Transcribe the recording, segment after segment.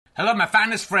Hello, my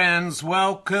finest friends.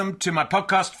 Welcome to my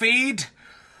podcast feed,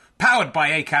 powered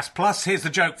by Acast Plus. Here's the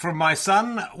joke from my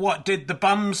son. What did the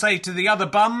bum say to the other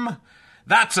bum?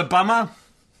 That's a bummer.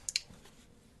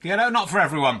 You know, not for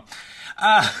everyone.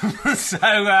 Look,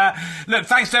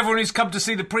 thanks to everyone who's come to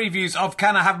see the previews of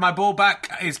Can I Have My Ball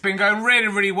Back? It's been going really,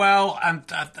 really well, and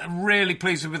I'm really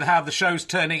pleased with how the show's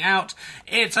turning out.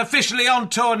 It's officially on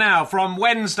tour now. From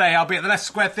Wednesday, I'll be at the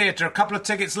Leicester Square Theatre. A couple of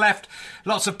tickets left.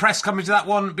 Lots of press coming to that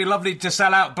one. It'd be lovely to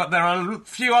sell out, but there are a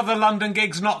few other London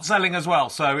gigs not selling as well.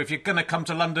 So if you're going to come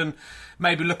to London,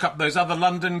 maybe look up those other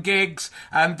London gigs.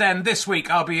 And then this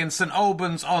week, I'll be in St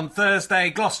Albans on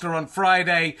Thursday, Gloucester on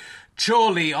Friday,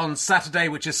 Chorley on Saturday,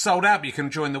 which is sold out, but you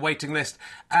can join the waiting list,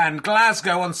 and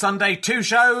Glasgow on Sunday. 2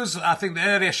 shows. I think the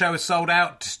earlier show is sold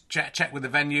out. Check with the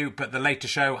venue, but the later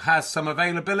show has some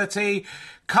availability.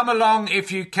 Come along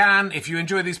if you can. If you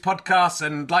enjoy these podcasts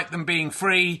and like them being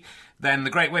free, then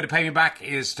the great way to pay me back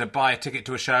is to buy a ticket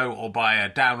to a show or buy a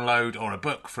download or a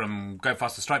book from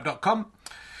gofasterstripe.com.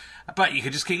 But you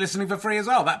can just keep listening for free as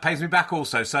well. That pays me back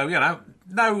also. So, you know,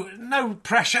 no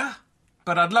pressure.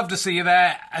 But I'd love to see you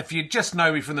there. If you just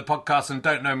know me from the podcast and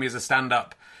don't know me as a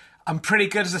stand-up, I'm pretty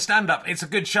good as a stand-up. It's a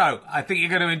good show. I think you're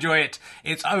going to enjoy it.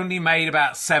 It's only made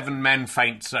about 7 men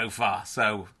faint so far.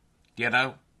 So, you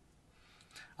know,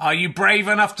 are you brave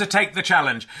enough to take the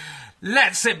challenge?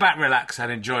 Let's sit back, relax,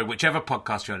 and enjoy whichever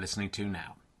podcast you're listening to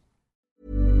now.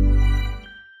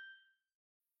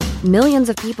 Millions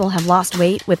of people have lost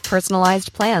weight with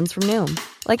personalized plans from Noom.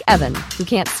 Like Evan, who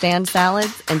can't stand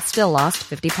salads and still lost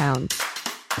 50 pounds.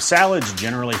 Salads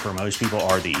generally for most people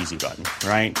are the easy button,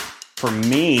 right? For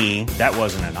me, that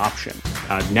wasn't an option.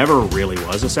 I never really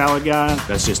was a salad guy.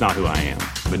 That's just not who I am.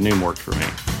 But Noom worked for me.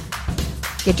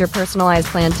 Get your personalized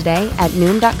plan today at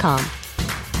Noom.com.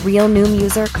 Real Noom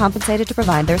user compensated to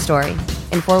provide their story.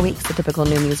 In 4 weeks, the typical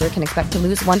Noom user can expect to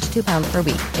lose 1 to 2 pounds per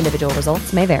week. Individual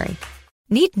results may vary.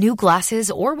 Need new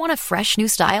glasses or want a fresh new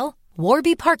style?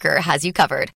 Warby Parker has you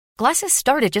covered. Glasses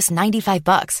start at just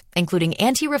 $95, including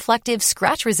anti-reflective,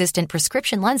 scratch-resistant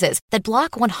prescription lenses that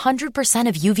block 100%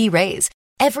 of UV rays.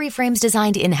 Every frame's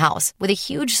designed in-house with a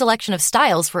huge selection of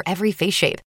styles for every face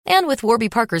shape. And with Warby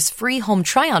Parker's free home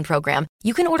try-on program,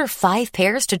 you can order 5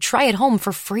 pairs to try at home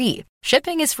for free.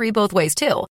 Shipping is free both ways,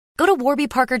 too. Go to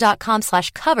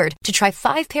warbyparker.com/covered to try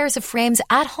 5 pairs of frames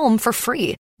at home for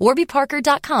free.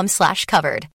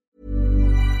 warbyparker.com/covered.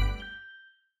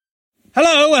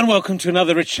 Hello and welcome to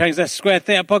another Richard Herring's Leicester Square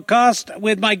Theatre podcast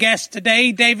with my guest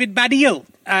today, David Baddiel.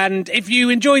 And if you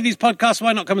enjoy these podcasts,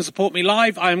 why not come and support me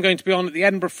live? I am going to be on at the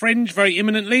Edinburgh Fringe very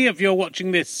imminently, if you're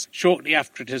watching this shortly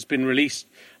after it has been released.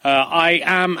 I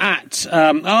am at,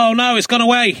 oh no, it's gone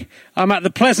away. I'm at the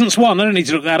Pleasance One. I don't need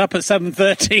to look that up, at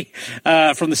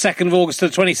 7:30 from the 2nd of August to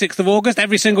the 26th of August,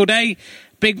 every single day.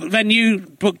 Big venue,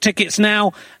 book tickets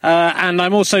now. And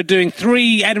I'm also doing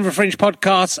 3 Edinburgh Fringe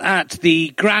podcasts at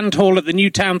the Grand Hall at the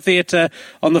Newtown Theatre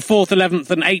on the 4th, 11th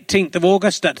and 18th of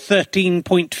August at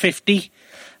 13.50.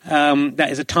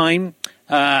 That is a time.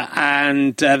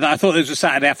 I thought those were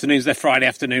Saturday afternoons. They're Friday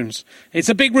afternoons. It's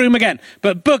a big room again.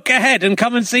 But book ahead and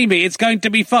come and see me. It's going to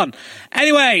be fun.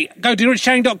 Anyway, go to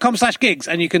richardherring.com/gigs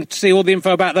and you can see all the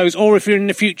info about those, or if you're in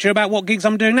the future, about what gigs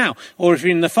I'm doing now. Or if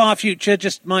you're in the far future,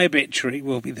 just my obituary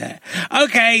will be there.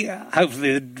 Okay,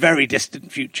 hopefully the very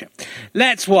distant future.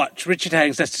 Let's watch Richard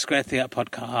Herring's Leicester Square Theatre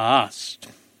podcast.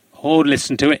 Or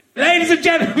listen to it. Ladies and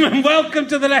gentlemen, welcome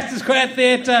to the Leicester Square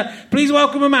Theatre. Please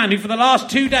welcome a man who for the last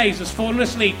 2 days has fallen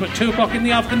asleep at 2 o'clock in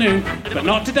the afternoon, but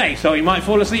not today, so he might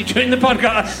fall asleep during the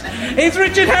podcast. It's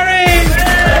Richard Herring!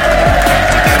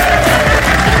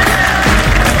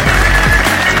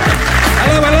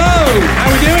 Hello. How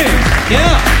are we doing?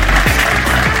 Yeah.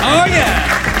 Oh,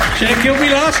 yeah. Should have killed me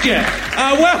last year.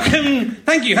 Welcome.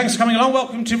 Thank you. Thanks for coming along.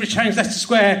 Welcome to Richard Herring's Leicester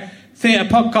Square Theatre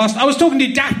podcast. I was talking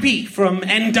to Dappy from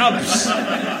N-Dubs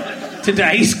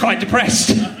today. He's quite depressed.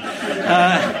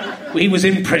 He was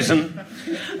in prison.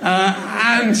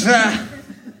 And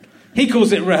he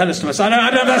calls it rehearsal. I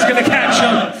don't know if that's going to catch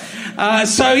on.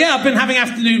 So, yeah, I've been having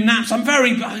afternoon naps.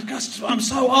 I'm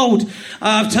so old.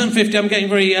 I've turned 50. I'm getting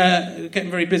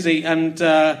very busy. And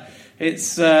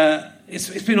it's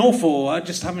been awful.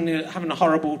 Just having a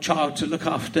horrible child to look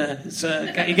after.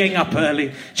 You're getting up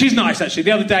early. She's nice, actually.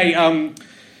 The other day, I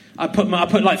put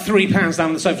like £3 down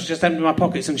on the sofa, just emptied my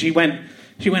pockets, and she went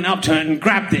up to it and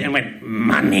grabbed it and went,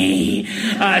 money,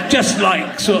 just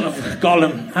like sort of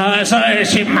Gollum.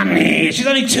 Money. She's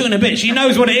only 2 and a bit. She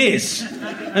knows what it is,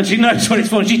 and she knows what it's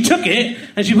for. And she took it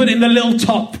and she put it in the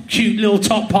cute little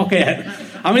top pocket.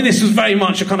 I mean, this was very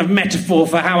much a kind of metaphor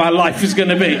for how our life is going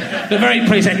to be. The very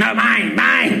priest said, no,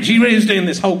 mine. She really is doing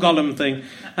this whole Gollum thing.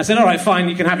 I said, all right, fine,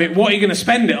 you can have it. What are you going to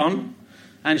spend it on?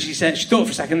 And she thought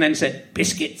for a second, then said,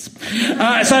 biscuits.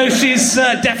 So she's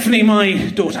definitely my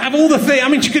daughter. Have all the things. I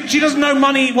mean, she doesn't know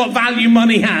money, what value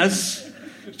money has.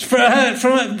 For her,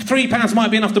 £3 might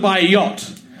be enough to buy a yacht,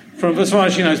 as far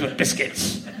as she knows, but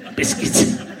biscuits.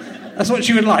 That's what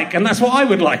she would like, and that's what I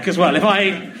would like as well. If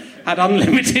I had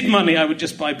unlimited money, I would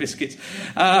just buy biscuits.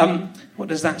 What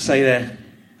does that say there?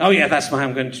 Oh, yeah, that's how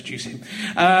I'm going to introduce him.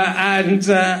 I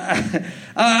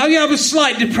was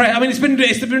slightly depressed. I mean, it's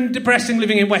been depressing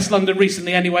living in West London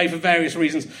recently anyway, for various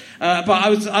reasons. But I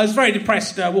was very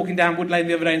depressed walking down Wood Lane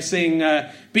the other day and seeing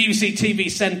BBC TV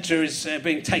Centre is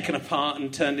being taken apart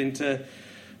and turned into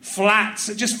flats.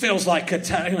 It just feels like a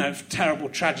terrible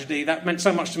tragedy. That meant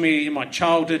so much to me in my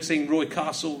childhood, seeing Roy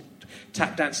Castle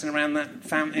tap dancing around that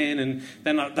fountain, and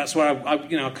then that's where I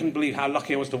couldn't believe how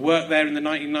lucky I was to work there in the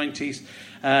 1990s.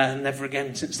 Never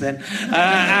again since then.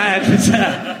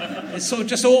 It's sort of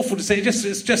just awful to see.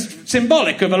 It's just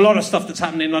symbolic of a lot of stuff that's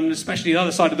happening in London, especially the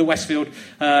other side of the Westfield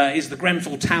is the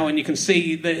Grenfell Tower, and you can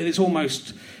see that it's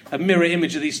almost a mirror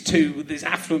image of these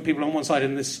affluent people on one side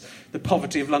and the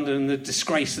poverty of London and the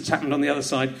disgrace that's happened on the other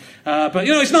side. But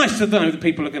it's nice to know that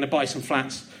people are going to buy some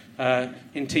flats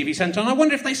in TV Centre, and I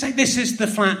wonder if they say this is the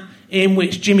flat in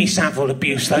which Jimmy Savile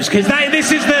abused those kids.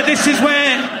 This is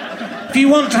where, if you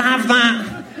want to have that,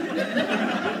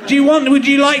 would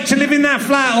you like to live in that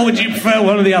flat, or would you prefer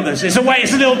one of the others? It's a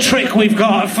little trick we've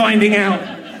got of finding out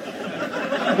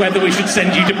whether we should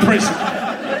send you to prison.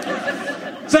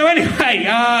 So anyway,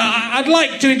 I'd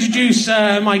like to introduce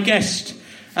my guest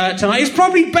tonight. He's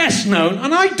probably best known,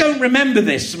 and I don't remember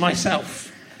this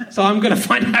myself, so I'm going to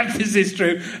find out if this is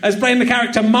true, as playing the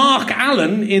character Mark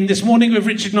Allen in This Morning with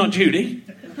Richard Not Judy.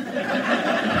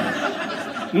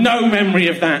 No memory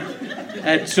of that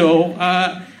at all.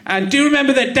 And do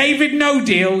remember that David No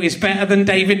Deal is better than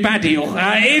David Baddiel.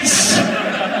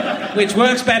 Which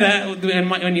works better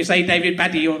when you say David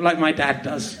Baddiel, like my dad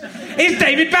does. It's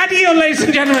David Baddiel, ladies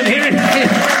and gentlemen. Here he is.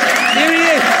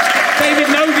 David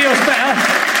No Deal's better.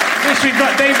 Wish we'd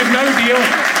got David No Deal,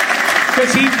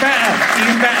 because he's better.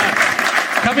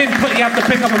 Come in, you have to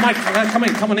pick up a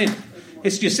microphone. Come on in.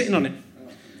 You're sitting on it.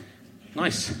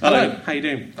 Nice. Hello. How you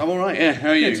doing? I'm all right, yeah. How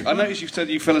are you? Good. I noticed you said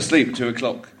you fell asleep at 2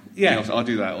 o'clock. Yeah. I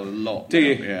do that a lot. Do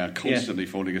you? Yeah, constantly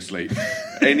falling asleep.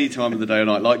 Any time of the day or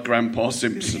night, like Grandpa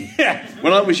Simpson. Yeah.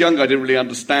 When I was younger, I didn't really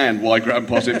understand why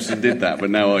Grandpa Simpson did that, but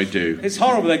now I do. It's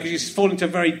horrible, though, because you fall into a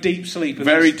very deep sleep.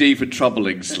 Very deep and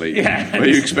troubling sleep. Yeah. Where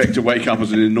you expect to wake up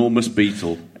as an enormous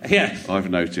beetle. Yeah. I've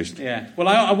noticed. Yeah.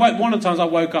 Well, one of the times I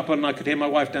woke up and I could hear my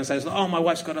wife downstairs, my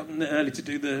wife's got up early to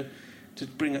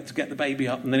get the baby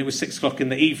up, and then it was 6 o'clock in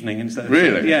the evening instead of...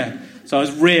 Really? Yeah. So I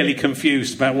was really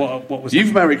confused about what was...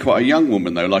 You've married quite a young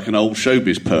woman, though, like an old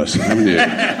showbiz person, haven't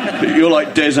you? You're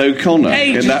like Des O'Connor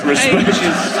in that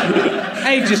respect.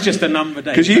 Age is just a number,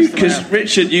 Dave. Because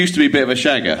Richard used to be a bit of a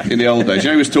shagger in the old days. He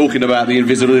was talking about the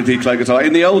invisibility cloak.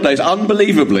 In the old days,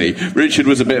 unbelievably, Richard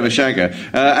was a bit of a shagger.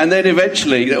 And then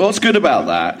eventually, what's good about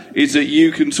that is that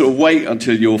you can sort of wait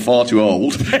until you're far too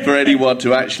old for anyone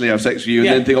to actually have sex with you, and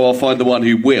then think, I'll find the one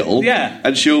who will. Yeah.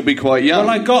 And she'll be quite young.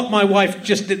 Well, I got my wife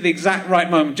just at the exact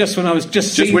right moment, just when I was still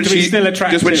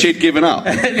attractive. Just when she'd given up.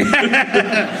 No,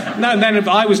 and then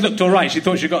I was looked all right. She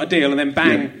thought she got a deal, and then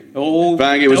bang. Yeah.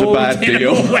 Bang, it was a bad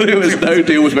deal. It was no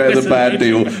deal was better than bad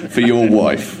deal for your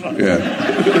wife. Yeah.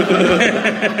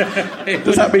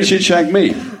 Does that mean she'd shag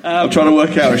me? I'm trying to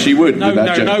work out if she would. No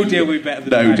deal would be better than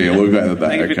that. No deal would be better than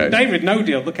that, okay. David No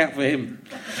Deal, look out for him.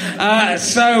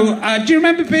 Do you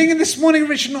remember being in This Morning,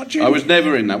 Richard Not Judy? I was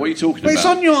never in that. What are you talking about? It's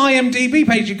on your IMDb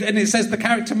page, and it says the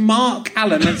character Mark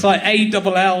Allen. It's like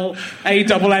A-double-L.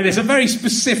 It's a very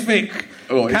specific...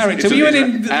 character. It's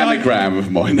an anagram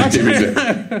of my name, is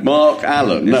it? Mark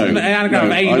Allen. No. It's an anagram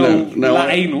of anal.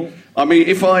 Anal. I mean,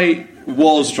 if I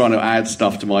was trying to add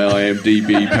stuff to my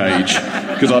IMDb page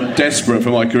because I'm desperate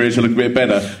for my career to look a bit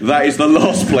better, that is the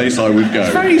last place I would go.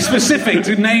 It's very specific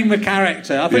to name a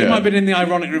character. I think it might have been in the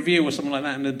Ironic Review or something like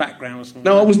that in the background or something.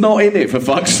 No, I was not in it, for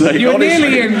fuck's sake. You were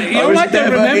nearly in it. I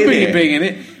don't remember you being in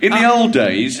it. In the old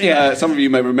days, some of you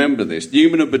may remember this,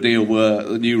 Newman and Baddiel were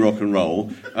the new rock and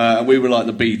roll, and we were like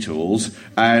the Beatles,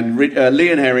 and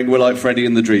Lee and Herring were like Freddie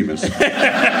and the Dreamers.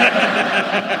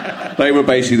 They were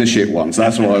basically the shit ones,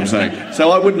 that's what I'm saying.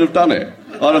 So I wouldn't have done it.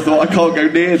 I'd have thought I can't go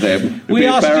near them. We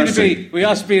asked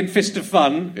to be in Fist of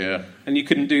Fun. Yeah. And you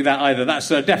couldn't do that either. That's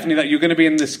definitely that you're going to be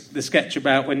in the sketch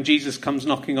about when Jesus comes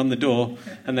knocking on the door,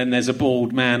 and then there's a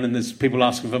bald man, and there's people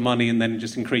asking for money, and then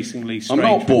just increasingly strange.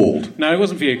 I'm not bald. No, it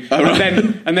wasn't for you. Oh, right.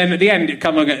 And then at the end,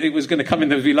 it was going to come in.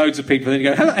 There would be loads of people, and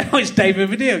you go, "Hello, it's David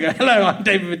Baddiel." Go, "Hello, I'm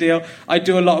David Baddiel. I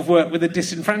do a lot of work with the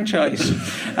disenfranchised."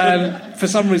 For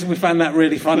some reason, we found that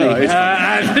really funny. No,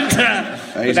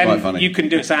 it's quite funny. You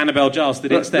couldn't do it. So Annabelle Giles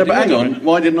did it instead. No, but hang on,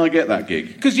 why didn't I get that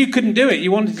gig? Because you couldn't do it.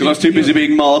 You wanted to. Because I was too busy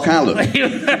being Mark Allen.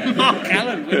 Mark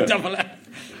Allen with double L.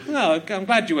 No, I'm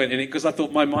glad you went in it because I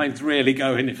thought my mind's really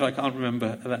going if I can't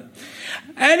remember that.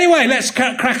 Anyway, let's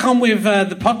crack on with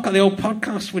the old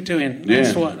podcast we're doing.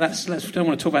 Yeah. Let's don't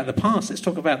want to talk about the past. Let's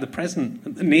talk about the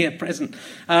present, the near present.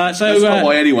 That's not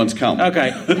why anyone's come.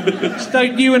 Okay. So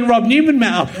you and Rob Newman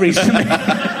met up recently.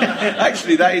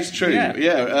 Actually, that is true.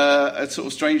 Yeah. A sort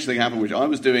of strange thing happened, which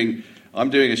I'm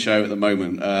doing a show at the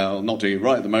moment. I'm not doing it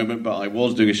right at the moment, but I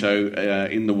was doing a show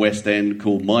in the West End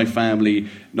called My Family,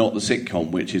 Not the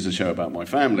Sitcom, which is a show about my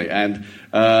family. And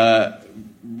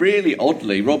really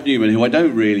oddly, Rob Newman, who I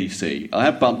don't really see, I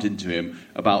have bumped into him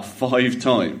about 5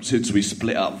 times since we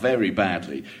split up very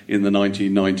badly in the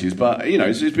 1990s. But,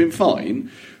 it's been fine.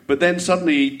 But then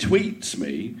suddenly he tweets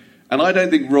me, and I don't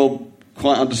think Rob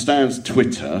quite understands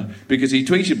Twitter, because he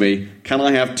tweeted me, "Can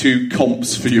I have 2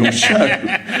 comps for your show?"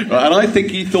 Right, and I think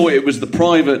he thought it was the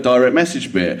private direct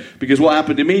message bit, because what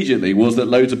happened immediately was that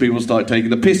loads of people started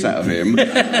taking the piss out of him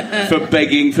for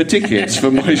begging for tickets for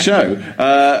my show.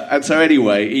 And so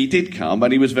anyway, he did come,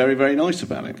 and he was very, very nice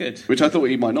about it. Good. Which I thought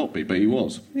he might not be, but he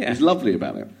was. Yeah. He was lovely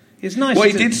about it. It's nice. What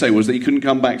he did say was that he couldn't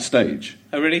come backstage.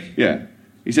 Oh, really? Yeah.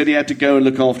 He said he had to go and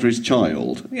look after his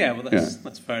child. Yeah, well,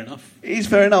 that's fair enough. It is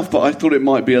fair enough, but I thought it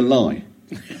might be a lie.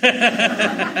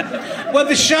 Well,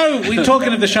 the show, we're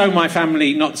talking of the show My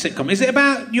Family, Not the Sitcom. Is it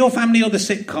about your family or the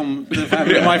sitcom, The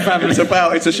Family, My Family?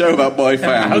 It's a show about my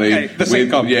family. Okay, the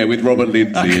sitcom. Yeah, with Robert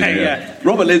Lindsay. Okay, yeah.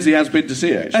 Robert Lindsay has been to see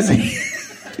it, actually.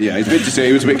 Has he? Yeah, he's been to see it.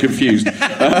 He was a bit confused.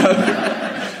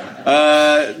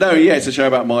 It's a show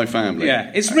about my family. Yeah,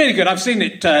 it's really good. I've seen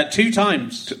it 2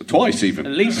 times. Twice, even.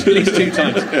 At least 2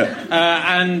 times.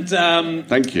 Yeah.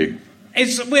 Thank you.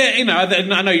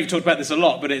 I know you've talked about this a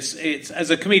lot, but it's as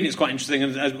a comedian, it's quite interesting,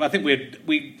 and I think we're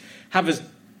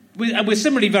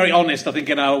similarly very honest, I think,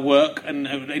 in our work and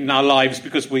in our lives,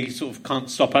 because we sort of can't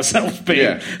stop ourselves being.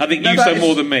 Yeah. I think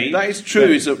more than me. That is true.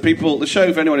 Is that the show,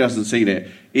 if anyone else hasn't seen it,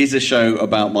 is a show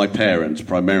about my parents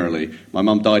primarily. My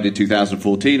mum died in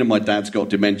 2014, and my dad's got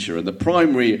dementia. And the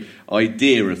primary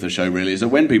idea of the show really is that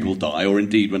when people die, or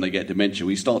indeed when they get dementia,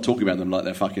 we start talking about them like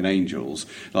they're fucking angels.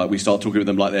 Like we start talking about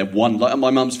them like they're like at my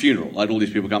mum's funeral. I had all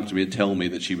these people come to me and tell me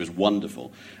that she was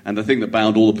wonderful. And the thing that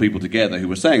bound all the people together who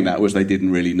were saying that was they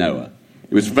didn't really know her.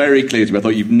 It was very clear to me. I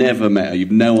thought, you've never met her.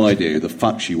 You've no idea who the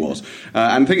fuck she was.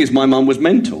 And the thing is, my mum was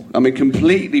mental. I mean,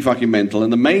 completely fucking mental.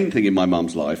 And the main thing in my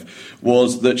mum's life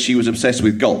was that she was obsessed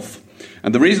with golf.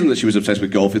 And the reason that she was obsessed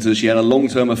with golf is that she had a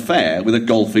long-term affair with a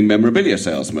golfing memorabilia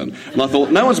salesman. And I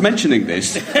thought, no one's mentioning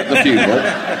this at the funeral.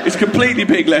 It's completely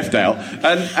being left out.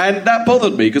 And that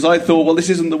bothered me, because I thought, well,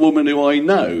 this isn't the woman who I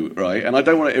know, right? And I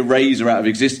don't want to erase her out of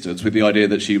existence with the idea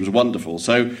that she was wonderful.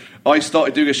 So I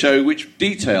started doing a show which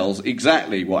details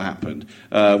exactly what happened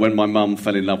when my mum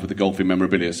fell in love with the golfing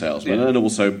memorabilia salesman, and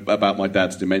also about my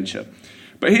dad's dementia.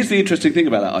 But here's the interesting thing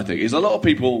about that, I think, is a lot of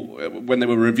people, when they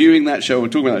were reviewing that show or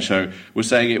talking about that show, were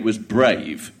saying it was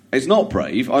brave. It's not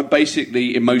brave. I'm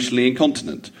basically emotionally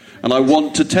incontinent. And I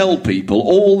want to tell people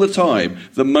all the time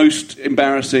the most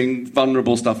embarrassing,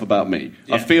 vulnerable stuff about me.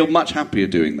 Yeah. I feel much happier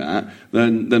doing that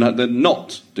than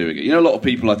not doing it. You know, a lot of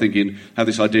people, I think, have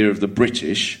this idea of the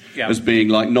British as being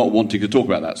like not wanting to talk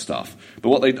about that stuff. But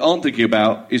what they aren't thinking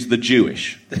about is the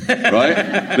Jewish,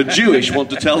 right? The Jewish want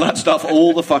to tell that stuff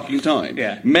all the fucking time.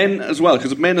 Yeah. Men as well,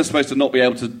 because men are supposed to not be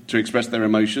able to express their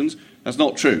emotions. That's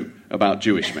not true about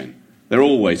Jewish men. They're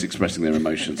always expressing their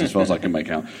emotions, as far as I can make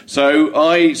out. So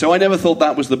I never thought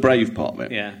that was the brave part of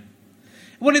it. Yeah.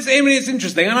 Well, it's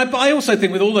interesting, and I also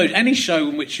think with all those, any show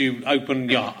in which you open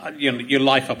your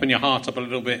life up and your heart up a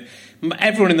little bit,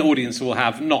 everyone in the audience will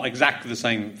have not exactly the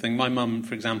same thing. My mum,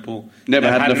 for example,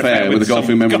 never had an affair with a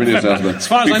golfing memorabilia salesman. As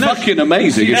far as I know, fucking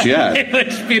amazing if she had.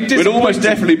 We'd almost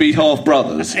definitely be half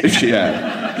brothers if she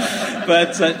had.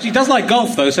 But she does like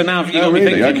golf, though. So now you got me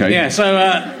thinking. Okay. Yeah.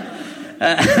 So.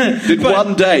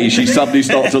 One day she suddenly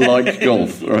start to like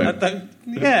golf? Right.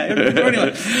 Yeah,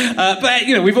 anyway. But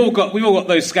we've all got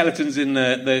those skeletons in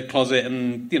the closet,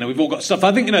 and we've all got stuff.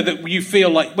 I think that you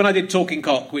feel like when I did Talking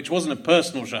Cock, which wasn't a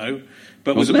personal show,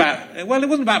 but it wasn't about it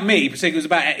wasn't about me particularly. It was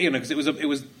about because it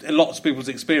was a lot of people's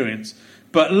experience.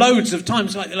 But loads of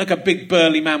times, like a big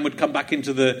burly man would come back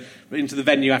into the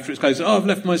venue after it's closed. Oh, I've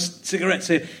left my cigarettes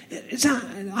here.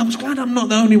 I was glad I'm not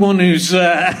the only one who's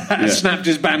snapped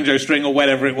his banjo string or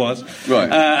whatever it was.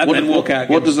 Right. And then walk out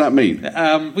again. What does that mean?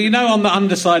 Well, you know, on the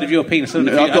underside of your penis. I've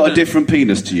got a different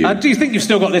penis to you. Do you think you've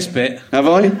still got this bit? Have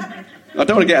I? I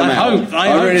don't want to get them out.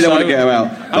 I really don't want to get them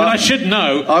out. I mean, I should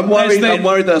know. I'm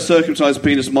worried that a circumcised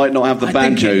penis might not have the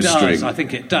banjo string. I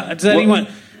think it does.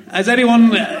 Has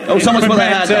anyone... someone's put their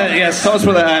hand up. Yes, someone's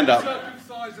put their hand up.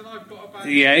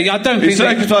 Yeah, I don't think... He's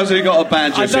circumcised and he got a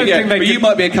banjo string. But you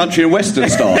might be a country and western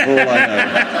star, for all I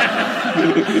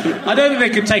know. I don't think they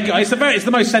could take it. It's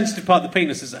the most sensitive part of the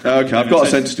penis. Okay, I've got a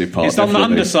sensitive part. It's on the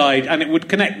underside, and it would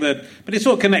connect but it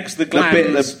sort of connects the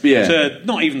glands to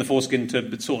not even the foreskin,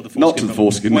 to sort of the foreskin. Not to the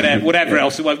foreskin. Whatever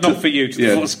else. Well, not for you, to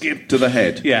the foreskin. To the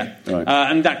head. Yeah. Right.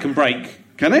 And that can break.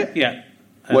 Can it? Yeah.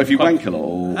 What if you wank a lot?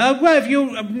 Or... well, if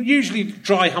you're usually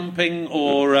dry humping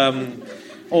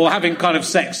or having kind of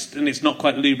sex and it's not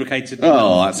quite lubricated.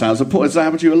 Oh, that sounds important. Has that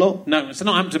happened to you a lot? No, it's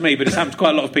not happened to me, but it's happened to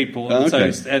quite a lot of people. Oh, okay.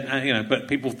 So it's, but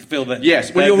people feel that.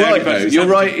 Yes, well, you're right, though. You're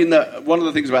right in that one of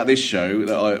the things about this show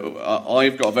that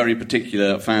I've got a very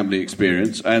particular family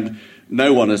experience, and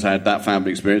no one has had that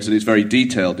family experience, and it's very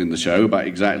detailed in the show about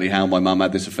exactly how my mum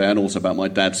had this affair and also about my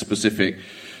dad's specific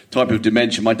type of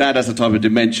dementia. My dad has a type of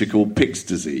dementia called Pick's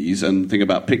disease, and the thing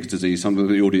about Pick's disease, some of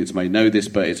the audience may know this,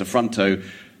 but it's a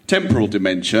frontotemporal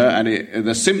dementia, and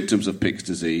the symptoms of Pick's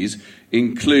disease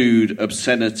include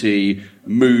obscenity,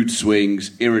 mood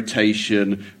swings,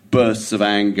 irritation, bursts of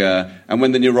anger. And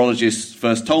when the neurologist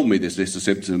first told me this list of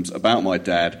symptoms about my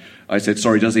dad, I said,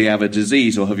 sorry, does he have a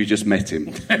disease or have you just met him?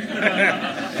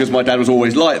 Because my dad was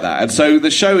always like that. And so the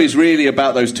show is really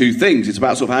about those two things. It's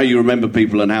about sort of how you remember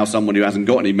people and how someone who hasn't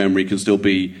got any memory can still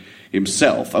be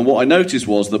himself. And what I noticed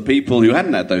was that people who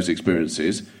hadn't had those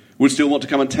experiences would still want to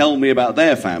come and tell me about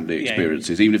their family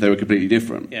experiences, even if they were completely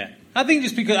different. Yeah. I think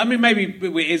just because, maybe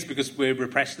it is because we're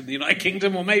repressed in the United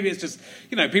Kingdom, or maybe it's just,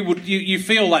 people, you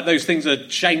feel like those things are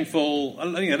shameful.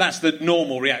 That's the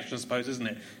normal reaction, I suppose, isn't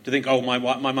it? To think, oh, my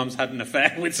mum's had an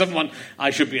affair with someone, I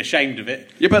should be ashamed of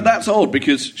it. Yeah, but that's odd,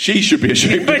 because she should be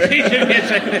ashamed of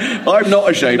it. I'm not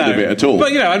ashamed of it at all.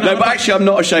 But, actually, I'm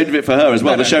not ashamed of it for her as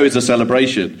well. The show is a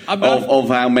celebration of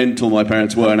how mental my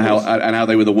parents were and how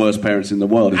they were the worst parents in the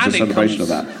world. It's a celebration of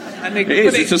that. It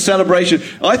is. It's a celebration.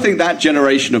 I think that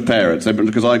generation of parents,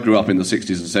 because I grew up in the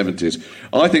 60s and 70s,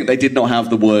 I think they did not have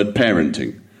the word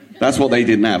parenting. That's what they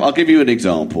didn't have. I'll give you an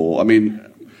example. I don't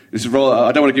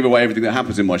want to give away everything that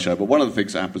happens in my show, but one of the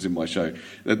things that happens in my show,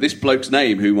 that this bloke's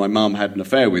name, who my mum had an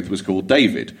affair with, was called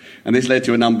David. And this led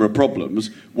to a number of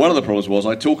problems. One of the problems was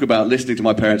I talk about listening to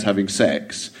my parents having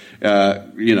sex,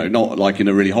 not like in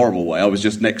a really horrible way. I was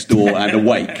just next door and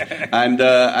awake.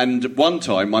 And one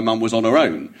time my mum was on her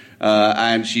own.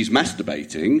 And she's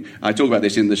masturbating. I talk about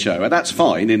this in the show, and that's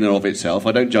fine in and of itself.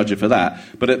 I don't judge her for that.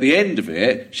 But at the end of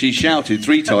it, she shouted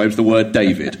 3 times the word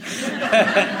David.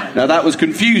 Now, that was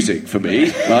confusing for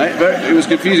me, right? It was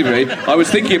confusing for me. I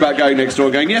was thinking about going next door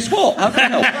and going, yes, what? How the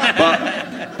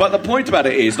hell? But the point about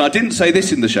it is, and I didn't say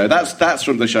this in the show, that's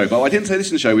from the show, but I didn't say this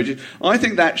in the show, which is, I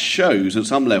think that shows, at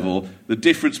some level, the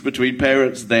difference between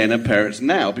parents then and parents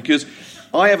now, because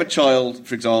I have a child,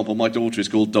 for example, my daughter is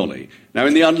called Dolly. Now,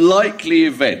 in the unlikely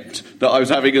event that I was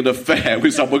having an affair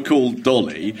with someone called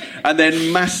Dolly and then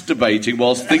masturbating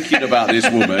whilst thinking about this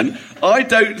woman, I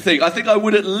think I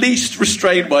would at least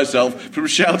restrain myself from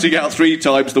shouting out 3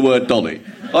 times the word Dolly.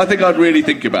 I think I'd really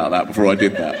think about that before I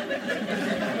did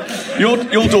that. Your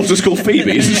daughter's called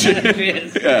Phoebe, isn't she?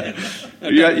 Yes.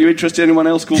 Yeah. You interested in anyone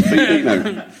else called Phoebe?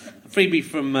 No. Phoebe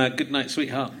from Goodnight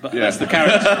Sweetheart, but that's the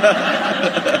character.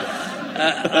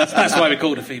 That's why we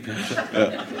called her Phoebe.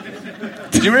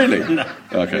 Did you really? No.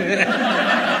 Okay.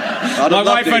 My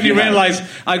wife only realised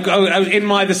in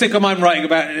the sitcom I'm writing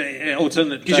about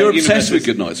alternate. Because you're obsessed with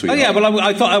Goodnight Sweetheart. Oh yeah, well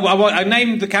I thought I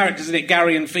named the characters in it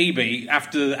Gary and Phoebe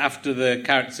after the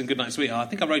characters in Goodnight Sweetheart. I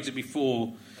think I wrote it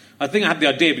before. I think I had the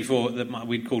idea before that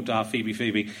we'd called our Phoebe,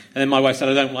 and then my wife said,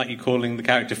 "I don't like you calling the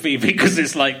character Phoebe because it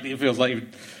feels like."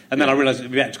 And then I realised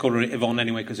it'd be better to call her Yvonne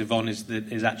anyway, because Yvonne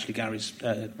is actually Gary's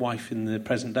wife in the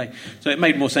present day. So it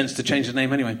made more sense to change the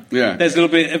name anyway. Yeah. There's a little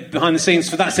bit of behind the scenes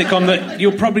for that sitcom that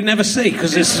you'll probably never see,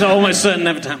 because it's almost certain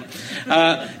never to happen.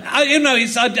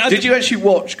 Did you actually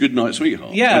watch Goodnight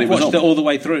Sweetheart? Yeah, I watched it all the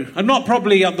way through. I'm not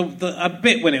probably a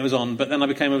bit when it was on, but then I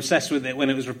became obsessed with it when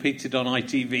it was repeated on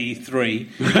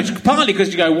ITV3. Which, partly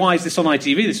because you go, why is this on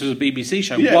ITV? This was a BBC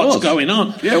show. Yeah, what's going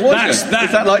on? Yeah, it was. Is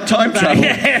that like time travel?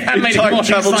 That made time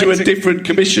travel to a different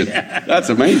commission. Yeah. That's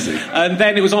amazing. And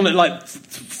then it was on at like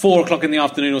 4 o'clock in the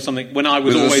afternoon or something when I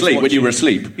was always asleep, watching. when you were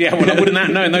asleep. Yeah, well, I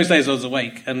wouldn't know. In those days I was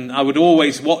awake, and I would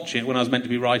always watch it when I was meant to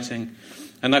be writing.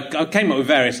 And I came up with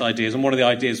various ideas, and one of the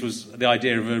ideas was the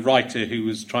idea of a writer who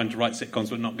was trying to write sitcoms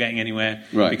but not getting anywhere,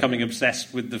 becoming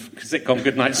obsessed with the sitcom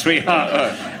Goodnight Sweetheart,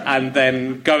 and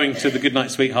then going to the Goodnight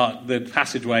Sweetheart, the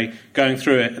passageway, going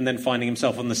through it, and then finding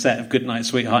himself on the set of Goodnight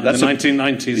Sweetheart in the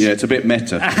 1990s. Yeah, it's a bit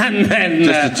meta. And then,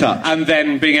 just a touch. And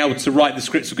then being able to write the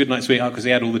scripts of Goodnight Sweetheart because he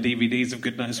had all the DVDs of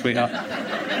Goodnight Sweetheart.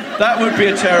 That would be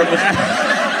a terrible...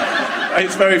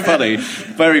 It's very funny,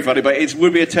 but it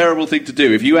would be a terrible thing to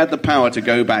do if you had the power to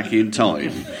go back in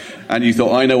time and you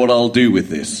thought, I know what I'll do with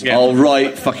this. Yeah. I'll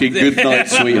write fucking Goodnight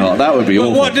Sweetheart. That would be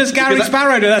awful. What does Gary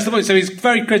Sparrow do? That's the point. So he's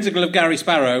very critical of Gary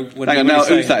Sparrow. Hang on, now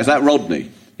who's that? Is that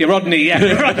Rodney? Yeah, Rodney,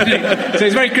 Rodney. So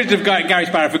he's very critical of Gary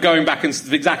Sparrow for going back and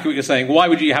exactly what you're saying. Why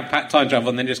would you have time travel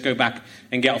and then just go back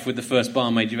and get off with the first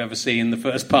barmaid you've ever seen, the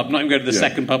first pub, not even go to the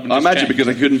second pub? And I imagine because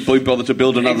they couldn't bother to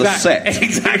build another set.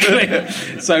 Exactly.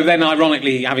 So then,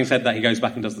 ironically, having said that, he goes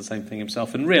back and does the same thing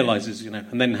himself and realises,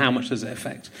 and then how much does it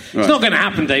affect? Right. It's not going to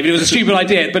happen, David. It was a stupid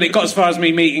idea, but it got as far as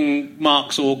me meeting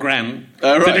Marx or Gran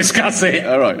to discuss it.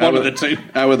 One of the two.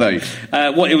 How were they?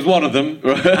 It was one of them,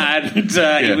 and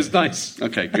it was nice.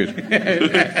 Okay, good.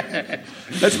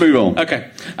 Let's move on. Okay.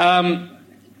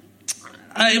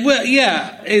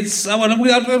 It's.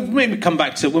 We'll maybe come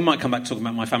back to. We might come back to talking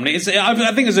about my family. I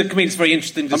think as a comedian, it's very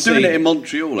interesting to see. I'm doing it in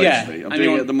Montreal, actually. Yeah, I'm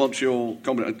doing it at the Montreal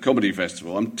Comedy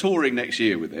Festival. I'm touring next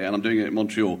year with it, and I'm doing it in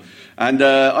Montreal. And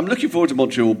I'm looking forward to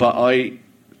Montreal, but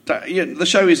the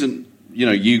show isn't,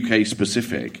 UK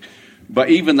specific. But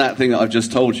even that thing that I've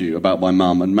just told you about my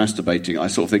mum and masturbating, I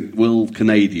sort of think, will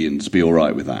Canadians be all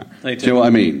right with that? They do. Do you know what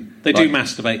I mean? They do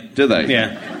masturbate. Do they?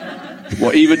 Yeah.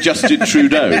 What, even Justin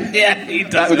Trudeau? Yeah, he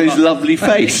does. That with his lovely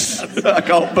face. I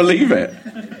can't believe it.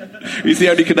 He's the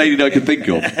only Canadian I can think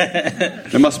of.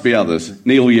 There must be others.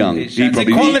 Neil Young.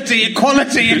 Equality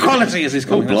is his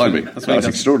call. Oh, blimey. That's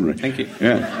extraordinary. Thank you.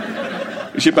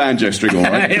 Yeah. Is your banjo string all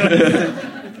right?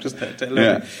 Just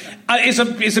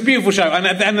it's a beautiful show,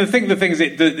 and the thing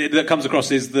that comes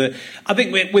across is that I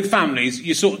think with families,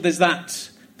 there's that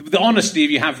the honesty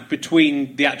you have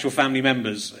between the actual family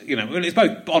members. It's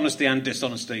both honesty and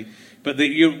dishonesty, but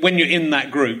when you're in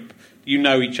that group, you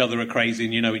know each other are crazy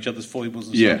and you know each other's foibles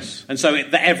and stuff. Yes. And so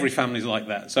every family's like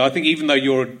that. So I think even though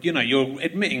you're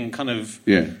admitting kind of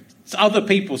other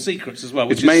people's secrets as well.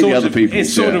 Which it's mainly other people's.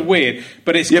 It's sort of weird,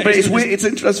 but it's weird.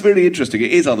 That's really interesting.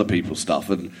 It is other people's stuff,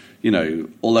 and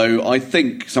although I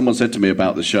think someone said to me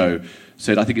about the show,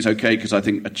 I think it's okay because I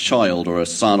think a child or a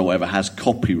son or whatever has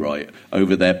copyright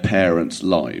over their parents'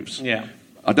 lives. Yeah.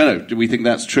 I don't know. Do we think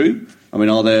that's true? I mean,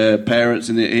 are there parents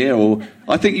in here? Or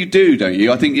I think you do, don't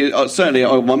you? I think certainly.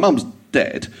 My mum's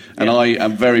dead, and I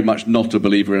am very much not a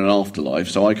believer in an afterlife,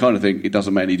 so I kind of think it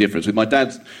doesn't make any difference. With my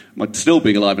dad still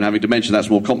being alive and having dementia, that's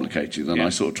more complicated, and I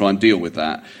sort of try and deal with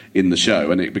that in the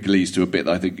show, and it leads to a bit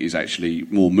that I think is actually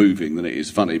more moving than it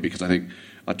is funny, because I think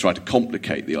I try to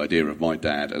complicate the idea of my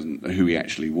dad and who he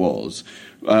actually was.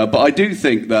 But I do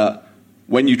think that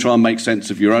when you try and make sense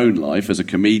of your own life as a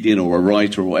comedian or a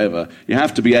writer or whatever, you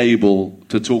have to be able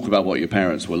to talk about what your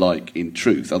parents were like in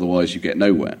truth, otherwise you get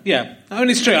nowhere. Yeah, and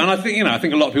it's true, and I think I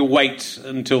think a lot of people wait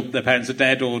until their parents are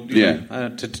dead or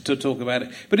to talk about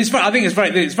it. But I think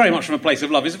it's very much from a place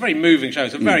of love. It's a very moving show.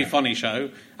 It's a very funny show,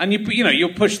 and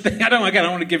you'll push things. I don't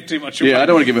want to give too much away. Yeah, I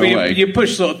don't want to give it away. You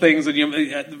push sort of things, and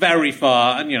you're very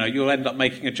far, and you'll end up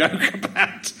making a joke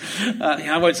about.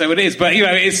 I won't say what it is, but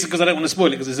it's because I don't want to spoil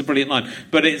it because it's a brilliant line.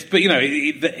 But if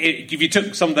you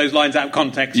took some of those lines out of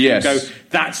context, you'd go,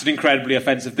 that's an incredibly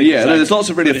offensive thing. Yeah, there's lots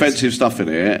of really offensive stuff in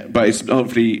it, but it's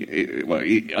hopefully.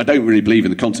 I don't really believe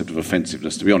in the concept of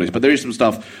offensiveness, to be honest, but there is some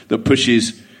stuff that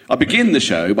pushes. I begin the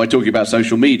show by talking about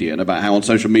social media and about how on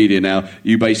social media now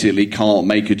you basically can't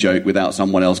make a joke without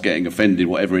someone else getting offended,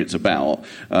 whatever it's about.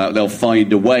 They'll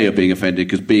find a way of being offended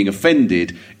because being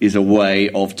offended is a way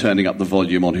of turning up the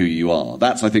volume on who you are.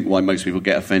 That's, I think, why most people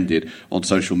get offended on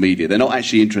social media. They're not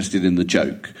actually interested in the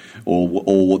joke,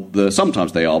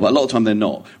 sometimes they are, but a lot of the time they're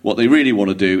not. What they really want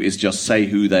to do is just say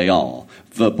who they are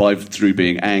through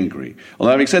being angry.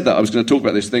 Although having said that, I was going to talk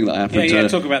about this thing that happened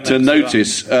to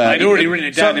notice. I'd already written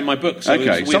it down in my book. So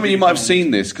okay, some of you might have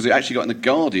seen this because it actually got in The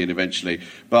Guardian eventually.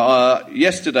 But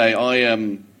yesterday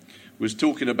I was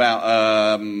talking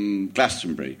about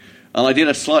Glastonbury. And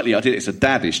it's a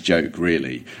daddish joke,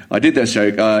 really. I did that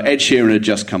joke. Ed Sheeran had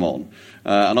just come on.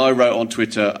 And I wrote on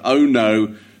Twitter, oh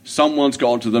no, someone's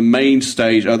got onto the main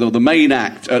stage, the main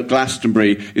act at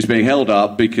Glastonbury is being held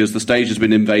up because the stage has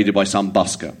been invaded by some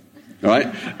busker. right?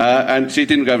 And she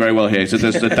didn't go very well here, so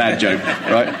there's the dad joke,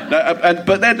 right?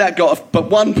 But then but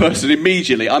one person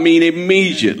immediately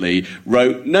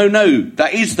wrote, no,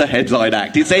 that is the headline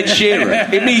act. It's Ed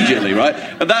Sheeran, immediately, right?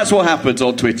 And that's what happens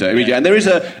on Twitter. Immediately. And there is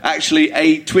actually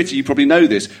a Twitter, you probably know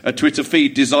this, a Twitter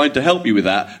feed designed to help you with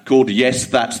that called Yes,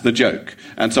 That's the Joke.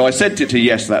 And so I sent it to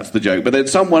Yes, That's the Joke. But then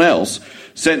someone else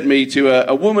sent me to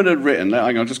a woman had written,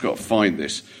 hang on, I've just got to find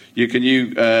this. Can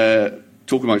you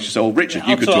talk amongst yourself? Richard,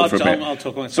 you could talk for a bit. I'll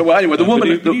talk amongst So well, anyway, the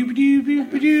woman...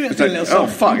 Oh,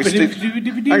 fuck.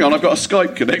 Hang on, I've got a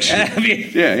Skype connection.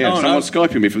 Yeah. Someone's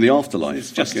Skyping me from the afterlife.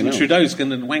 It's Justin Trudeau's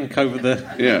going to wank over the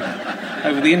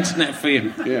internet for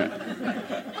you.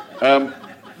 Yeah.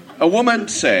 A woman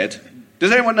said...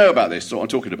 Does anyone know about this, what I'm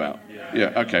talking about?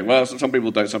 Yeah, okay. Well, some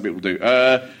people don't, some people do.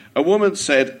 A woman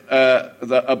said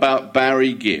about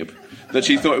Barry Gibb that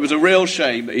she thought it was a real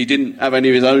shame that he didn't have any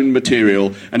of his own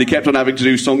material and he kept on having to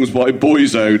do songs by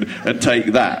Boyzone and Take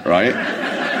That, right?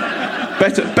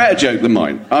 Better joke than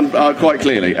mine, quite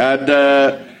clearly.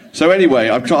 And so anyway,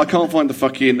 I can't find the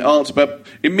fucking answer, but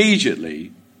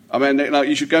immediately, I mean,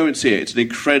 you should go and see it. It's an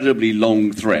incredibly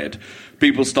long thread.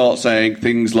 People start saying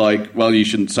things like, well, you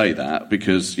shouldn't say that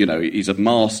because, he's a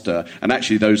master, and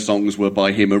actually those songs were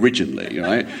by him originally,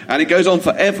 right? And it goes on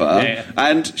forever,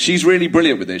 and she's really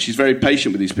brilliant with it. She's very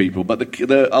patient with these people, but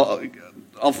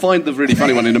I'll find the really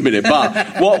funny one in a minute.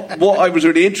 But what I was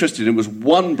really interested in was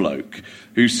one bloke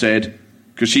who said...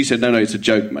 Because she said, no, it's a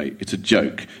joke, mate. It's a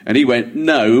joke. And he went,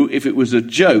 no, if it was a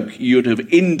joke, you'd have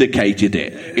indicated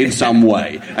it in some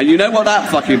way. And you know what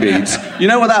that fucking means? You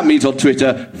know what that means on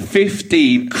Twitter?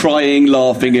 15 crying,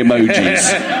 laughing emojis.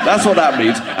 That's what that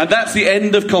means. And that's the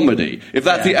end of comedy. If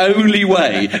that's the only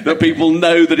way that people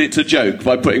know that it's a joke,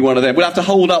 by putting one of them, we'll have to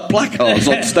hold up placards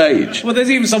on stage. Well,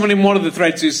 there's even someone in one of the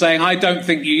threads who's saying, I don't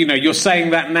think, you're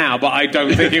saying that now, but I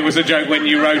don't think it was a joke when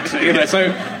you wrote it.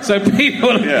 So people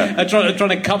are trying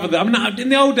to cover that. I mean, in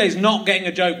the old days, not getting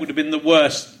a joke would have been the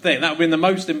worst thing. That would have been the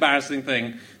most embarrassing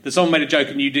thing, that someone made a joke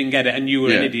and you didn't get it and you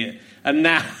were an idiot. And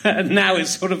now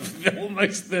it's sort of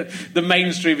almost the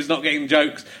mainstream is not getting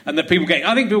jokes, and that I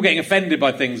think people getting offended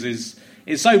by things is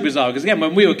so bizarre. Because again,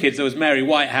 when we were kids, there was Mary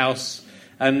Whitehouse,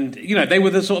 and they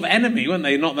were the sort of enemy, weren't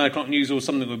they? Not 9 o'clock news or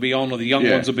something would be on, or the young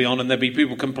ones would be on, and there'd be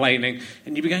people complaining,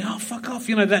 and you'd be going, "Oh, fuck off!"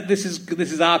 That this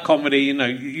is our comedy.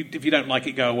 If you don't like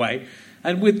it, go away.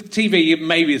 And with TV,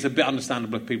 maybe it's a bit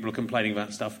understandable if people are complaining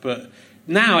about stuff, but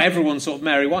now everyone's sort of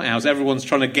Mary Whitehouse. Everyone's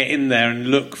trying to get in there and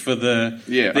look for the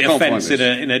offence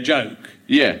in a joke.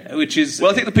 Yeah. Which is...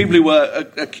 Well, I think the people who were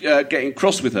getting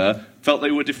cross with her felt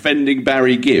they were defending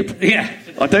Barry Gibb. Yeah.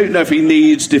 I don't know if he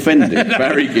needs defending,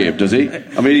 Barry Gibb, does he?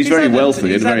 I mean, he's very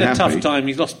wealthy and very happy. He's had a tough time.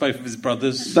 He's lost both of his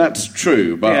brothers. That's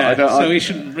true, but he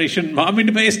shouldn't. I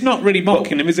mean, but it's not really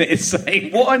mocking him, is it? It's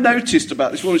saying... What I noticed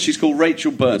about this woman, she's called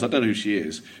Rachel Burns. I don't know who she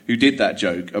is, who did that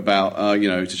joke about,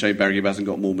 it's a shame Barry Gibb hasn't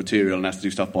got more material and has to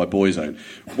do stuff by Boyzone.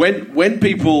 When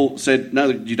people said, no,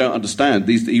 you don't understand,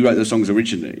 he wrote those songs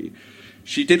originally,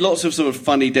 she did lots of sort of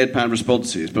funny, deadpan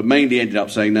responses, but mainly ended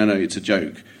up saying, no, it's a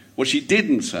joke. What she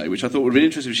didn't say, which I thought would have been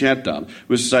interesting if she had done,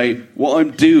 was say, what I'm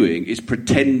doing is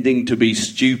pretending to be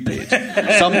stupid.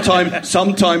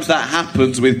 Sometimes that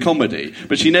happens with comedy,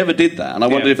 but she never did that, and I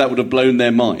wondered if that would have blown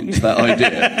their minds, that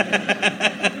idea.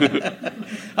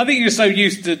 I think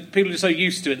people are so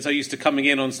used to it and so used to coming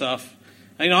in on stuff.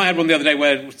 I had one the other day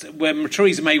where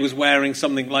Theresa May was wearing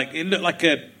something like, it looked like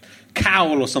a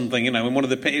cowl or something, in one of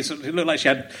the pits. It looked like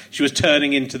she was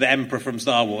turning into the Emperor from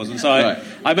Star Wars, and so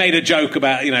I made a joke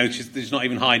about she's not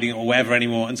even hiding it or whatever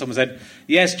anymore, and someone said,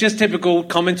 yes, just typical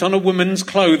comment on a woman's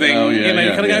clothing.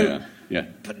 Yeah.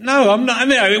 But no, I'm not.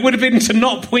 It would have been to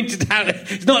not point it out.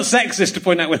 It's not sexist to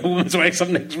point out when a woman's wearing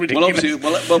something that's ridiculous.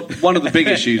 Well, obviously, one of the big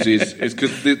issues is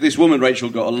because this woman Rachel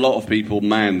got a lot of people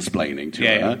mansplaining to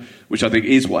her, which I think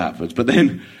is what happens. But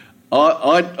then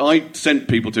I sent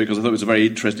people to it because I thought it was a very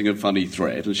interesting and funny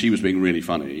thread, and she was being really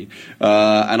funny.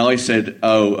 And I said,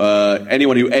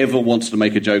 anyone who ever wants to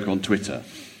make a joke on Twitter,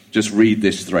 just read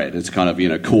this thread. It's kind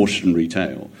of, cautionary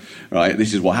tale, right?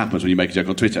 This is what happens when you make a joke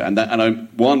on Twitter.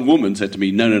 One woman said to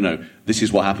me, no, this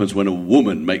is what happens when a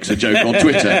woman makes a joke on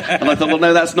Twitter. And I thought, well,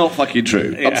 no, that's not fucking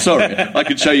true. I'm sorry. I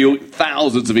could show you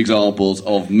thousands of examples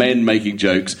of men making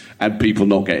jokes and people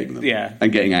not getting them. Yeah.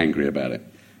 And getting angry about it.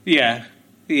 Yeah.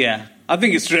 I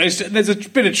think it's true. There's a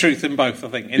bit of truth in both, I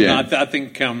think. I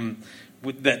think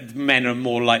that men are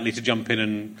more likely to jump in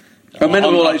and And men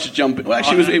are more likely to jump in. Well,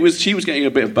 actually, she was getting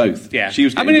a bit of both. Yeah. She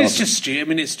was I mean, it's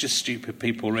just stupid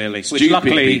people, really. Which,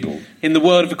 luckily, people. in the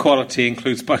world of equality,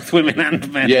 includes both women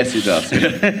and men. Yes, it does.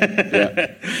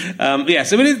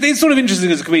 Yes, I mean, it's sort of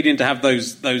interesting as a comedian to have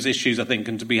those issues, I think,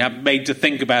 and to be made to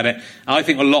think about it. I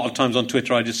think a lot of times on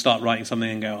Twitter, I just start writing something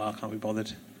and go, I can't be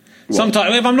bothered. What? Sometimes,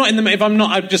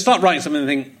 I just start writing something and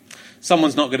think,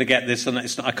 someone's not going to get this, and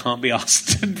I can't be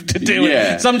asked to do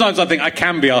it. Sometimes I think I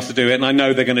can be asked to do it, and I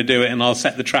know they're going to do it, and I'll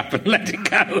set the trap and let it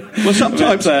go. Well,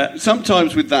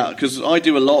 sometimes with that, because I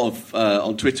do a lot of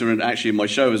on Twitter and actually in my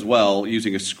show as well,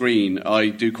 using a screen, I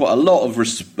do quite a lot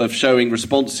of showing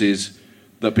responses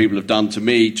that people have done to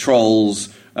me, trolls,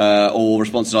 or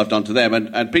responses I've done to them,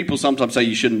 and people sometimes say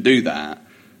you shouldn't do that.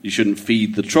 You shouldn't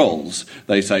feed the trolls,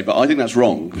 they say. But I think that's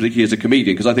wrong, particularly as a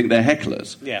comedian, because I think they're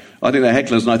hecklers. Yeah. I think they're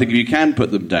hecklers, and I think if you can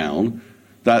put them down,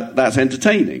 that's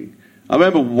entertaining. I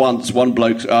remember once one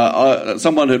bloke,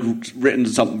 someone had written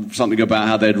something about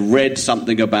how they'd read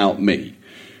something about me.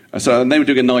 And they were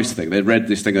doing a nice thing. They'd read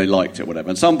this thing, they liked it, whatever.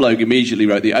 And some bloke immediately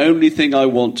wrote, "The only thing I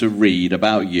want to read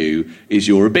about you is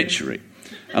your obituary."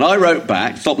 And I wrote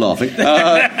back, stop laughing, and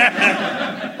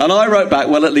I wrote back,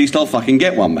 "Well, at least I'll fucking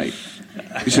get one, mate."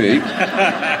 You see?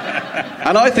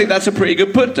 And I think that's a pretty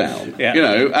good put down,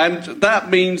 and that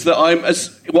means that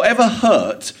whatever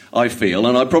hurt I feel,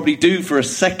 and I probably do for a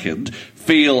second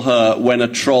feel hurt when a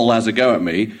troll has a go at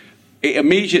me, it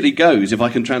immediately goes if I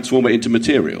can transform it into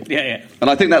material. Yeah. And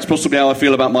I think that's possibly how I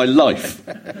feel about my life,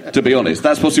 to be honest.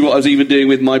 That's possibly what I was even doing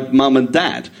with my mum and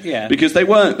dad. Yeah. Because they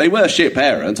were shit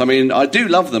parents. I mean, I do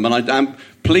love them, and I am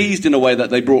pleased in a way that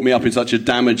they brought me up in such a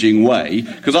damaging way,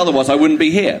 because otherwise I wouldn't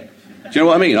be here. Do you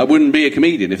know what I mean? I wouldn't be a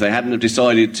comedian if they hadn't have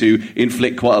decided to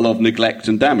inflict quite a lot of neglect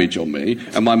and damage on me,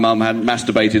 and my mum hadn't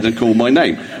masturbated and called my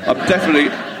name.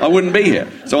 I wouldn't be here.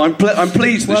 So I'm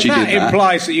pleased that she did that. Well, that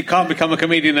implies that you can't become a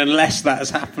comedian unless that has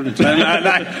happened.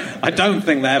 I don't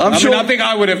think that happened. I think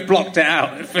I would have blocked it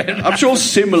out. I'm sure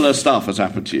similar stuff has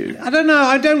happened to you. I don't know.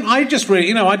 I just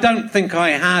really, I don't think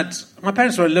I had... My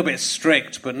parents were a little bit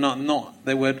strict, but not.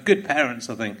 They were good parents,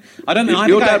 I think. I don't know.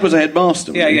 Your dad was a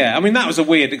headmaster. Yeah. I mean, that was a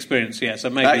weird experience. Yeah, so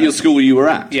maybe at your school you were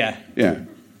at. Yeah.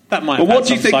 That might have had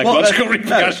some psychological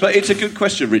repercussions. But it's a good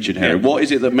question, Richard Herring. Yeah. What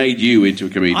is it that made you into a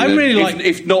comedian? I really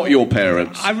if not your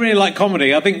parents. I really like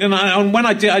comedy. I think, when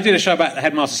I did a show about the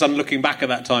Headmaster's Son, looking back at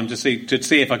that time to see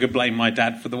if I could blame my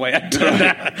dad for the way I turned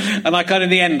out. And in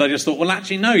the end, I just thought, well,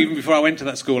 actually, no. Even before I went to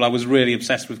that school, I was really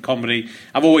obsessed with comedy.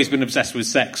 I've always been obsessed with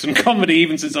sex and comedy,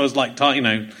 even since I was a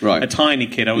tiny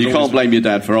kid. You can't blame your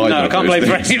dad for either. No, I can't blame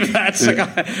for any of that.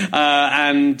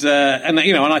 And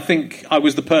I think I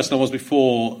was the person I was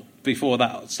before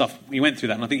that stuff, you went through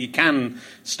that, and I think you can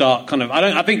start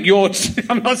I think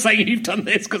I'm not saying you've done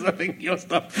this, because I think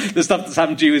the stuff that's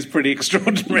happened to you is pretty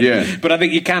extraordinary, but I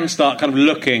think you can start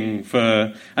looking for,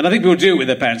 and I think people do it with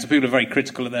their parents, so people are very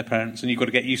critical of their parents, and you've got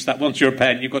to get used to that. Once you're a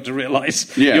parent, you've got to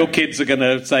realise your kids are going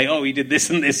to say, oh, he did this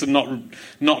and this, and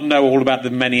not know all about the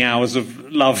many hours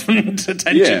of love and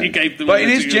attention you gave them. But it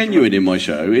is genuine in my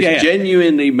show. It's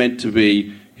genuinely meant to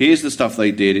be. Here's the stuff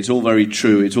they did. It's all very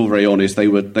true. It's all very honest. They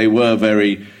were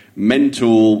very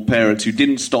mental parents who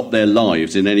didn't stop their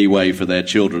lives in any way for their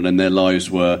children, and their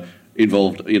lives were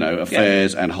involved,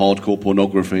 affairs and hardcore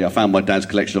pornography. I found my dad's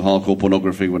collection of hardcore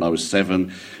pornography when I was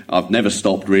 7. I've never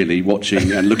stopped really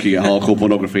watching and looking at hardcore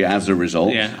pornography as a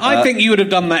result. Yeah, I think you would have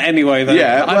done that anyway, though.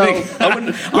 Yeah, I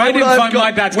didn't find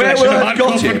my dad's collection of hardcore pornography. Where would I have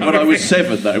got it when I was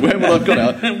 7, though? Where would I have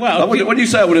got it? Well, when you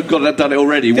say I would have done it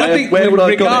already, where would I have got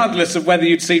it? Regardless of whether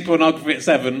you'd seen pornography at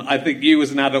 7, I think you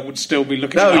as an adult would still be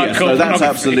looking at hardcore pornography. That's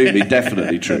absolutely,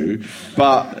 definitely true.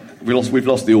 But we've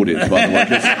lost the audience, by the way.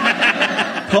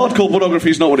 Hardcore pornography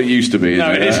is not what it used to be,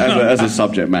 as a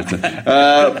subject matter.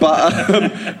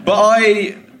 But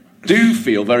I do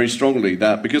feel very strongly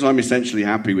that because I'm essentially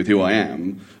happy with who I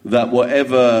am, that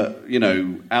whatever,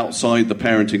 outside the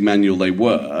parenting manual they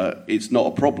were, it's not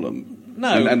a problem.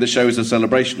 No. And the show is a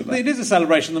celebration of that. It is a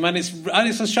celebration of them, and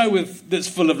it's a show that's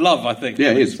full of love, I think.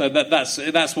 Yeah, it is. So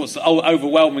that's what's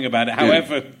overwhelming about it,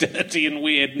 however dirty and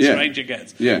weird and strange it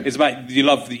gets. Yeah. It's about the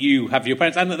love that you have for your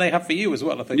parents and that they have for you as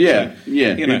well, I think. Yeah,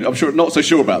 I'm sure, not so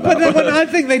sure about that. But I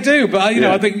think they do, but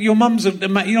I think your mum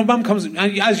comes,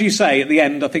 as you say, at the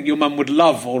end, I think your mum would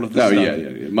love all of this stuff.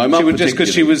 Yeah. My mum would, just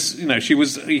because she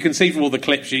was, you can see from all the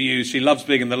clips she used, she loves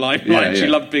being in the limelight, she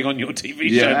loved being on your TV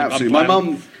show. Yeah, absolutely. My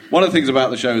mum... One of the things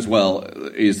about the show as well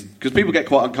is, because people get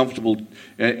quite uncomfortable,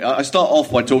 I start off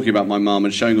by talking about my mum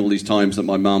and showing all these times that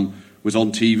my mum was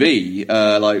on TV,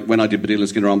 like when I did Baddiel and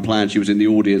Skinner Unplanned, she was in the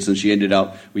audience and she ended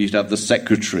up, we used to have the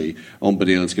secretary on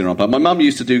Baddiel and Skinner Unplanned. My mum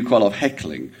used to do quite a lot of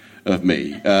heckling, of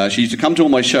me. She used to come to all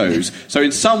my shows. So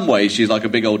in some ways, she's like a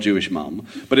big old Jewish mum.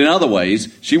 But in other ways,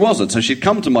 she wasn't. So she'd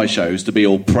come to my shows to be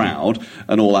all proud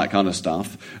and all that kind of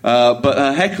stuff. But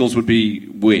her heckles would be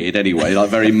weird anyway, like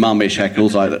very mummish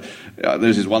heckles. There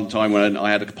was this one time when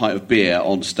I had a pint of beer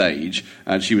on stage,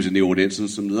 and she was in the audience, and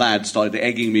some lads started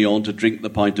egging me on to drink the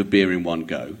pint of beer in one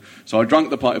go. So I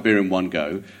drank the pint of beer in one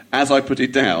go. As I put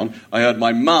it down, I heard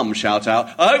my mum shout out,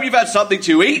 "I hope you've had something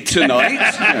to eat tonight."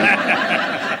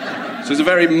 So it's a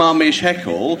very mummish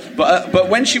heckle. But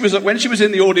when she was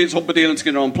in the audience on Baddiel and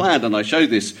Skinner Unplanned, and I showed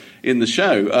this in the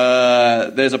show,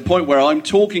 there's a point where I'm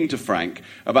talking to Frank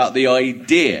about the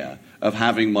idea of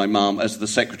having my mum as the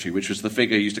secretary, which was the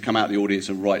figure who used to come out of the audience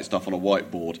and write stuff on a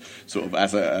whiteboard, sort of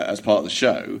as part of the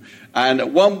show. And at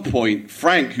one point,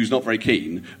 Frank, who's not very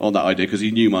keen on that idea because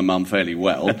he knew my mum fairly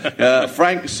well,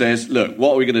 Frank says, "Look,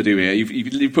 what are we going to do here?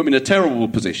 You've put me in a terrible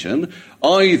position.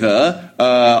 Either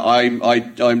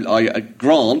I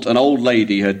grant an old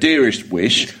lady her dearest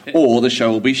wish, or the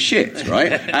show will be shit,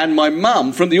 right?" And my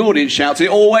mum from the audience shouts, "It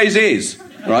always is,"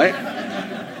 right?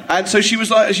 And so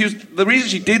the reason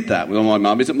she did that with my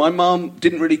mum is that my mum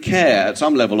didn't really care at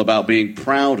some level about being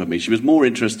proud of me. She was more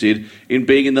interested in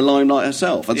being in the limelight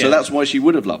herself. And so that's why she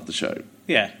would have loved the show.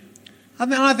 Yeah.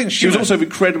 I think she was also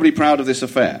incredibly proud of this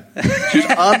affair. She was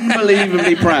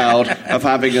unbelievably proud of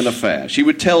having an affair. She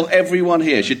would tell everyone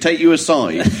here, she'd take you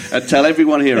aside and tell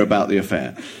everyone here about the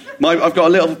affair. I've got a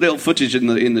little footage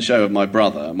in the show of my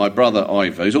brother. My brother,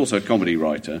 Ivor, who's also a comedy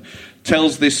writer,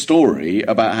 tells this story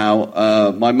about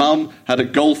how my mum had a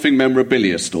golfing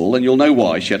memorabilia stall, and you'll know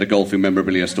why she had a golfing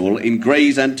memorabilia stall, in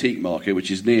Gray's Antique Market,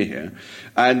 which is near here.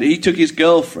 And he took his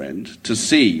girlfriend to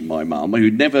see my mum, my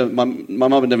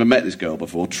mum had never met this girl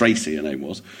before, Tracy her name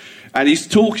was. And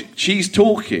she's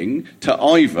talking to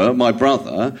Ivor, my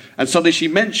brother, and suddenly she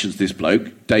mentions this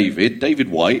bloke, David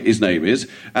White, his name is,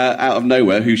 out of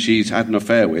nowhere, who she's had an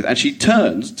affair with. And she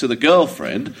turns to the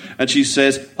girlfriend and she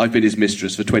says, "I've been his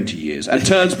mistress for 20 years, and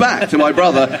turns back to my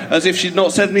brother as if she'd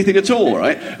not said anything at all,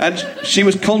 right? And she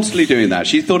was constantly doing that.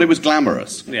 She thought it was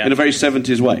glamorous in a very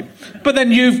 70s way. But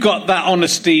then you've got that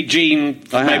honesty gene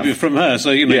maybe from her,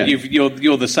 so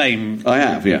you're the same. I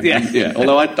have, yeah.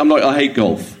 Although I hate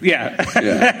golf. Yeah.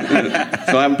 Yeah.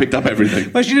 So I haven't picked up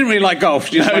everything. Well, she didn't really like golf.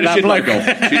 She just didn't like golf.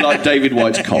 She liked David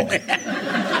White's cock.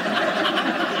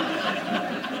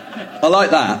 I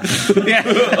like that. Yeah.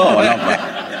 Oh, I love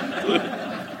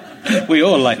that. We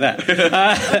all like that.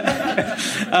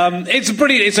 It's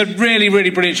brilliant. It's a really,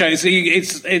 really brilliant show.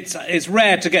 It's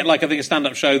rare to get, like, I think, a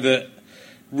stand-up show that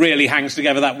really hangs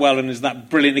together that well and is that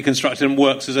brilliantly constructed and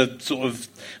works as a sort of...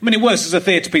 I mean, it works as a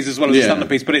theatre piece as well as a stand-up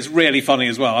piece, but it's really funny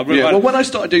as well. Well, when I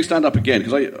started doing stand-up again,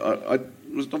 because I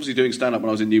was obviously doing stand-up when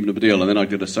I was in Newman and Baddiel, and then I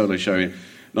did a solo show in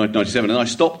 1997, and I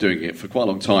stopped doing it for quite a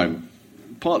long time,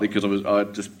 partly because I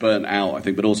just burnt out, I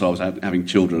think, but also I was having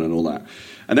children and all that.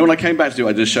 And then when I came back to do it,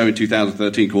 I did a show in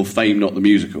 2013 called Fame Not the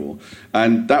Musical,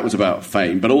 and that was about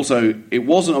fame, but also I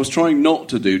was trying not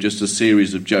to do just a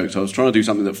series of jokes. I was trying to do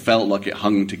something that felt like it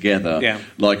hung together,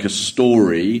 like a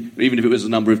story, even if it was a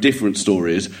number of different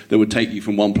stories that would take you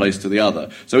from one place to the other.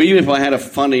 So even if I had a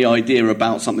funny idea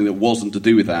about something that wasn't to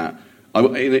do with that,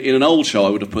 in an old show, I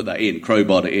would have put that in,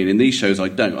 crowbarred it in. In these shows, I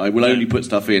don't. I will only put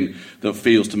stuff in that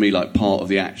feels to me like part of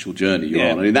the actual journey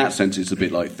you're on. And in that sense, it's a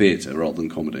bit like theatre rather than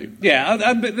comedy. Yeah,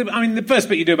 I mean, the first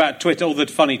bit you do about Twitter, all the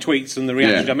funny tweets and the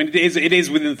reaction, I mean, it is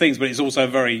within things, but it's also a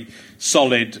very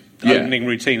solid opening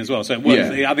routine as well. So it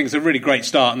works. I think it's a really great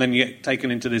start, and then you get taken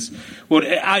into this. Well,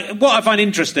 what I find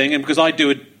interesting, and because I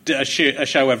do a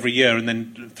show every year and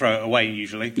then throw it away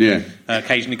usually. Yeah.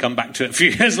 Occasionally come back to it a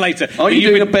few years later. Are you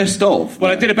doing a best of?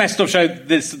 Well, I did a best of show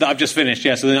that I've just finished.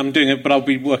 Yeah, so then I'm doing it, but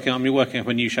I'm working up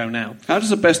a new show now. How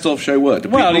does a best of show work? Do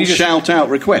people shout out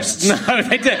requests? No,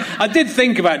 they did. I did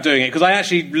think about doing it because I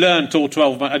actually learned all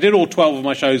 12. I did all 12 of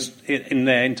my shows in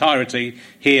their entirety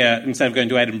here instead of going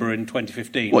to Edinburgh in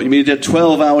 2015. What, you mean you did a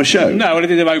 12-hour show? No, I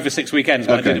did them over 6 weekends.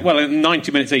 But I did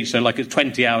 90 minutes each, so like it's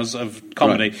 20 hours of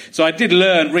comedy. Right. So I did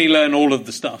relearn all of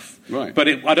the stuff. Right. But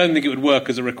I don't think it would work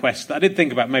as a request. I did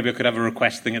think about maybe I could have a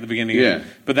request thing at the beginning.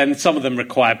 But then some of them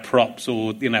require props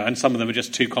and some of them are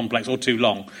just too complex or too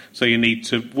long. So you need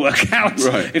to work out.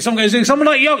 Right. If someone goes,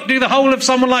 do the whole of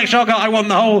Someone Like Shogart, I want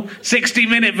the whole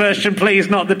 60-minute version, please,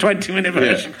 not the 20-minute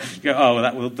version. You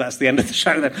go, that's the end of the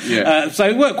show then. Yeah. So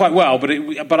it worked quite well,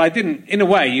 but I didn't, in a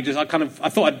way, I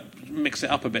thought I'd mix it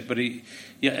up a bit, but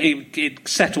it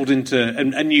settled into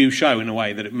a new show in a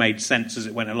way that it made sense as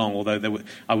it went along, although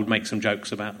I would make some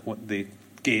jokes about what the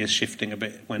gears shifting a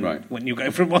bit when you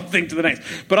go from one thing to the next.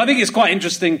 But I think it's quite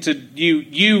interesting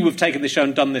you have taken this show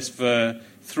and done this for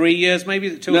 3 years, maybe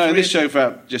 2 or 3 No, years? this show for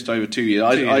about just over 2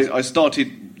 years. 2 years. I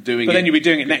started doing But it... then you'll be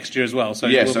doing it next year as well. So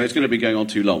Yeah, so it's going to be going on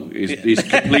too long. It's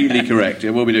completely correct.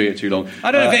 It will be doing it too long.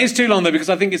 I don't know if it is too long, though, because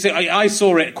I think I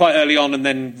saw it quite early on and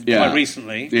then quite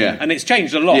recently. Yeah. And it's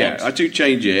changed a lot. Yeah, I do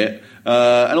change it.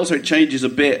 And also it changes a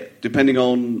bit depending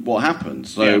on what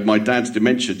happens. So my dad's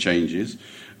dementia changes.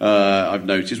 I've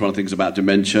noticed one of the things about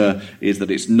dementia is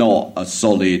that it's not a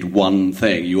solid one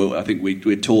thing. I think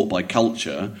we're taught by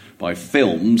culture, by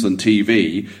films and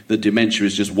TV, that dementia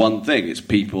is just one thing. It's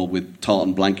people with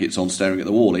tartan blankets on staring at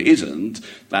the wall. It isn't.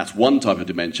 That's one type of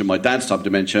dementia. My dad's type of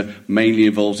dementia mainly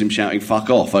involves him shouting "fuck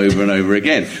off" over and over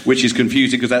again, which is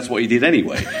confusing because that's what he did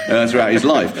anyway throughout his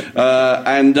life.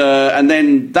 And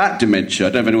then that dementia,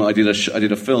 I don't know if anyone, I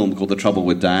did a film called The Trouble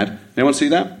with Dad. Anyone see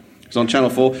that? It's on Channel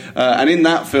 4. And in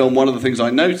that film, one of the things I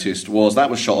noticed was, that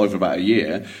was shot over about a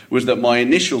year, was that my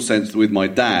initial sense with my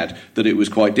dad, that it was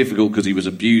quite difficult because he was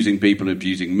abusing people and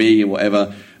abusing me and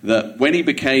whatever, that when he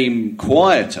became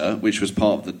quieter, which was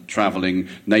part of the travelling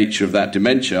nature of that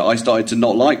dementia, I started to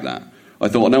not like that. I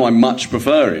thought, no, I much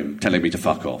prefer him telling me to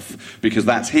fuck off, because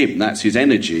that's him, that's his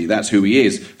energy, that's who he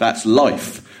is, that's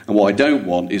life. And what I don't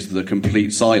want is the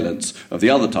complete silence of the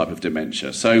other type of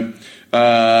dementia. So...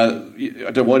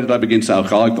 why did I begin saying,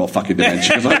 okay, I've got fucking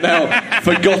dementia? Because I've now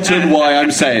forgotten why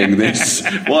I'm saying this.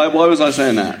 Why was I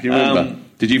saying that? Do you remember?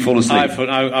 Did you fall asleep?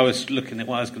 I was looking at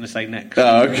what I was going to say next.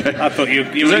 Oh, okay. I thought you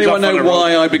Does anyone know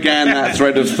why I began that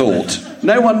thread of thought?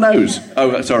 No one knows.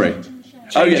 Oh, sorry.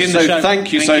 Oh, yes. So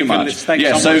thank you so much. So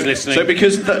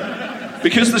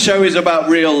because the show is about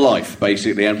real life,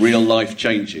 basically, and real life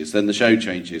changes, then the show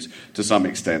changes to some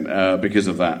extent because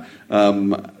of that.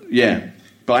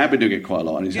 But I have been doing it quite a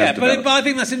lot. And but I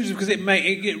think that's interesting because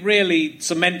it really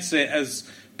cements it as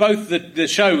both the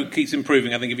show keeps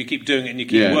improving, I think, if you keep doing it and you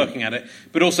keep working at it,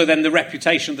 but also then the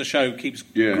reputation of the show keeps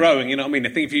growing. You know what I mean? I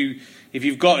think if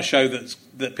you've got a show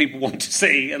that people want to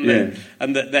see and then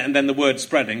the word's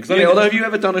spreading. Although have you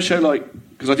ever done a show like...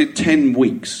 Because I did 10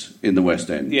 weeks in the West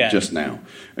End just now,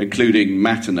 including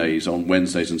matinees on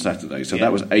Wednesdays and Saturdays. So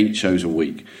that was 8 shows a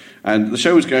week. And the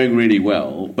show was going really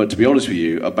well, but to be honest with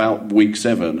you, about week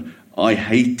 7, I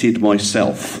hated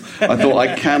myself. I thought,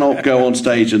 I cannot go on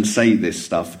stage and say this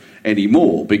stuff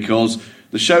anymore, because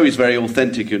the show is very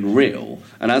authentic and real,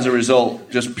 and as a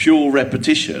result, just pure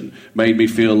repetition made me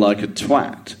feel like a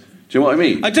twat. Do you know what I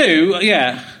mean? I do,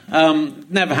 yeah.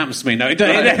 Never happens to me. No, I do,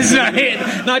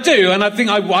 and I think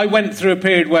I went through a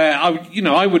period where I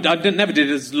never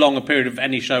did as long a period of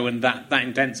any show and that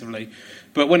intensively.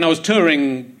 But when I was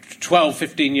touring 12,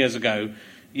 15 years ago,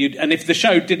 and if the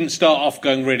show didn't start off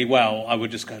going really well, I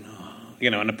would just go,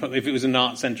 and if it was an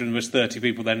art centre and there was 30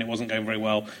 people, then it wasn't going very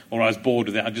well, or I was bored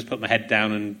with it, I'd just put my head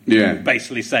down and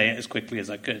basically say it as quickly as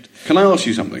I could. Can I ask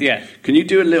you something? Yeah. Can you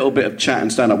do a little bit of chat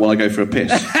and stand up while I go for a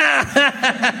piss?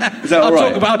 Is that all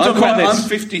right? I'll talk about this. I'm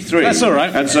 53. That's all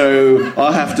right. And so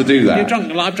I have to do that. You're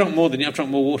drunk. I've drunk more than you. I've drunk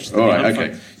more water than you. All right,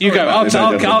 okay. You go.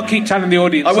 I'll keep telling the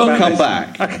audience. I will about come this.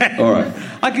 back. Okay. All right.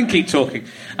 I can keep talking.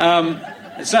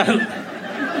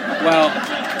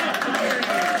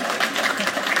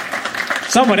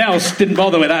 Someone else didn't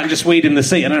bother with that and just weed in the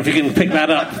seat. I don't know if you can pick that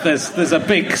up. There's a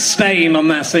big stain on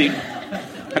that seat.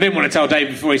 I didn't want to tell Dave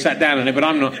before he sat down in it, but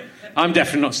I'm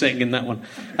definitely not sitting in that one.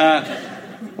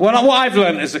 What I've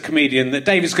learned as a comedian, that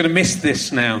David's going to miss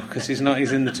this now because he's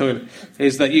in the toilet,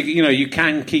 is that you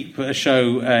can keep a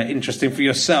show interesting for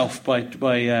yourself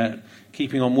by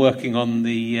keeping on working on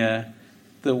the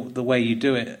way you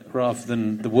do it rather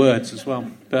than the words as well.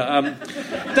 But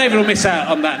David will miss out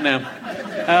on that now.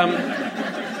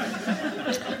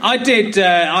 I did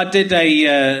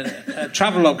a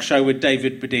travelogue show with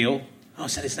David Baddiel. Oh, I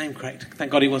said his name correct.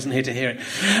 Thank God he wasn't here to hear it.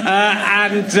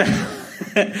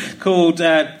 Called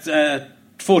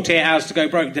 48 Hours to Go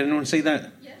Broke. Did anyone see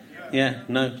that? Yeah,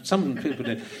 no. Some people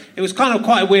did. It was kind of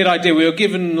quite a weird idea. We were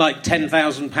given like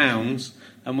 £10,000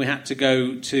 and we had to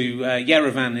go to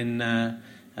Yerevan in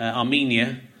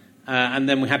Armenia. And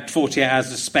then we had 48 hours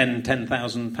to spend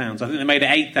 £10,000. I think they made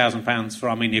it £8,000 for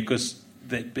Armenia because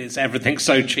everything's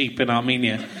so cheap in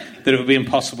Armenia that it would be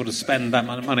impossible to spend that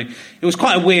much money. It was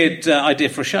quite a weird idea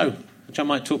for a show, which I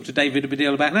might talk to David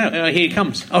Baddiel about now. Here he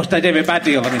comes. Oh, David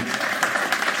Baddiel, I mean.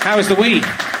 How is the weed?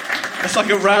 That's like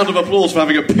a round of applause for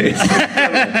having a piss.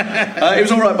 It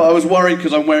was all right, but I was worried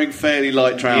because I'm wearing fairly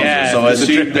light trousers, so I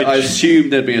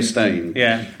assumed there'd be a stain.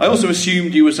 Yeah. I also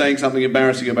assumed you were saying something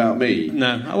embarrassing about me.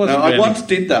 No, I wasn't. I once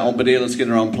did that on Baddiel and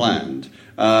Skinner Unplanned,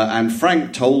 and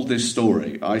Frank told this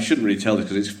story. I shouldn't really tell this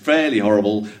because it's fairly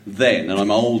horrible then, and I'm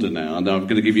older now, and I'm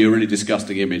going to give you a really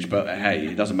disgusting image, but hey,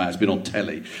 it doesn't matter, it's been on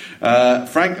telly.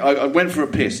 Frank, I went for a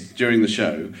piss during the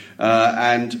show,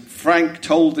 and Frank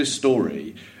told this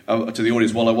story to the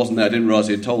audience while I wasn't there. I didn't realise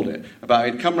he had told it. About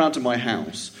he'd come round to my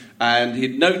house, and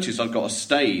he'd noticed I'd got a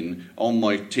stain on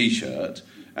my T-shirt,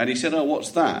 and he said, "Oh,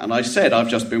 what's that?" And I said, "I've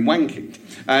just been wanking."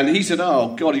 And he said,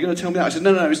 "Oh, God, you're going to tell me that?" I said,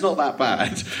 No, it's not that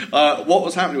bad. What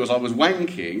was happening was I was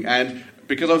wanking, and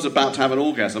because I was about to have an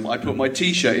orgasm, I put my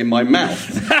T-shirt in my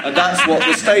mouth. And that's what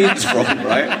the stain's from,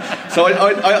 right? So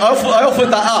I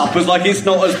offered that up as like it's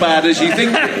not as bad as you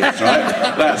think it is, right?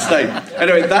 That stain.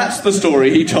 Anyway, that's the story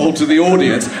he told to the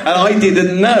audience, and I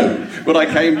didn't know when I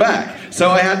came back. So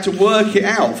I had to work it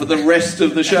out for the rest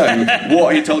of the show,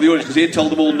 what he told the audience, because he had told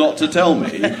them all not to tell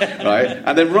me, right?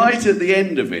 And then right at the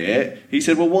end of it, he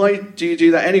said, "Well, why do you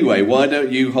do that anyway? Why don't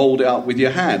you hold it up with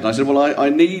your hand?" And I said, "Well, I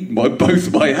need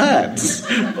both my hands,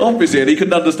 obviously." And he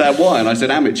couldn't understand why. And I said,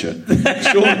 "Amateur.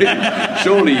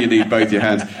 Surely you need both your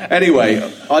hands." Anyway,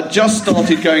 I just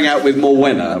started going out with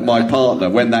Morwenna, my partner,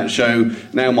 when that show,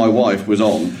 Now My Wife, was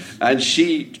on. And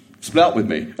she split up with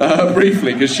me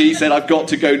briefly because she said, "I've got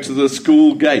to go to the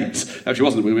school gate." No, she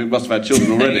wasn't. We must have had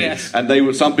children already. Yes.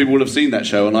 And some people would have seen that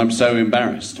show, and I'm so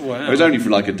embarrassed. Wow. It was only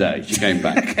for like a day. She came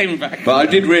back. Came back. But I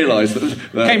did realise that...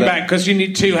 Came back because you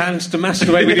need 2 hands to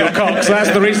masturbate with your cock, so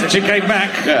that's the reason she came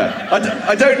back. Yeah.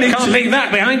 I don't need Can't to... leave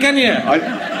that behind, can you?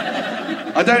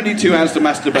 I don't need 2 hands to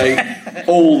masturbate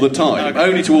all the time. Okay.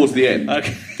 Only towards the end.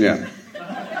 Okay. Yeah.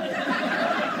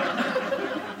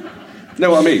 Know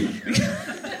what I mean?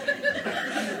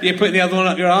 You put the other one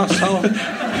up your arsehole?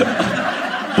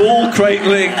 Ball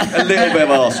cradling, a little bit of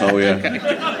arsehole, yeah. Okay.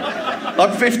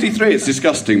 I'm 53, it's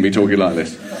disgusting me talking like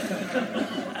this.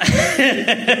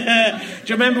 Do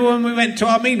you remember when we went to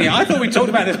Armenia? I thought we talked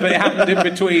about this, but it happened in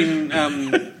between...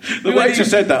 The way you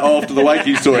said that after the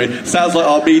wanking story sounds like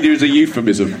Armenia is a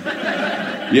euphemism.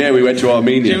 Yeah, we went to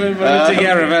Armenia. Do you remember we went to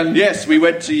Yerevan? Yes, we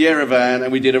went to Yerevan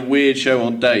and we did a weird show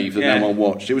on Dave that no one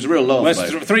watched. It was a real laugh,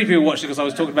 well, 3 people watched it because I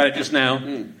was talking about it just now.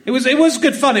 It was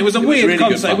good fun. It was a weird really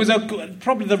concept. It was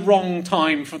probably the wrong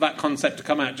time for that concept to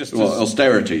come out. Just well,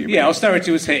 austerity. You mean? Yeah,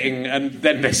 austerity was hitting, and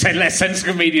then they said less sense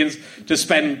comedians to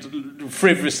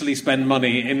frivolously spend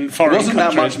money in foreign countries. It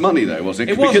wasn't that much money though, was it?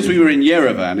 Because we were in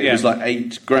Yerevan, it was like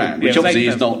 $8,000, which obviously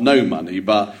is not no money,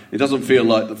 but it doesn't feel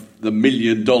like the $1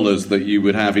 million that you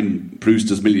would have in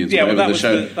Brewster's Millions. Yeah,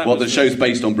 the show's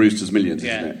based on Brewster's Millions,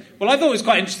 isn't it? Well, I thought it was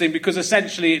quite interesting because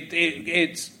essentially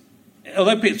it's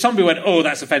although some people went, "Oh,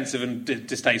 that's offensive and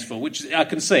distasteful," which I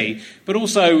can see, but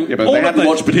also... Yeah, but they hadn't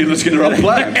watched Vanilla Skinner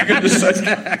Unplugged, for goodness sake.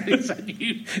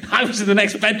 I was in the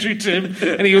next bedroom to him,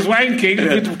 and he was wanking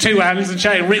with 2 hands and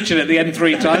shouting Richard at the end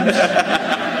 3 times.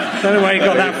 Don't know where he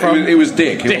got that from. It was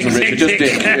Dick. It wasn't Richard, just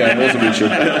Dick. Yeah, it wasn't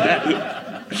Richard.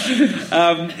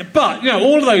 But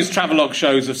all of those travelogue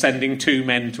shows of sending 2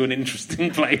 men to an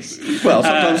interesting place.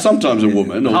 Well, sometimes a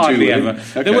woman or hardly 2 women. Ever.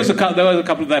 Okay. There was a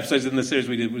couple of episodes in the series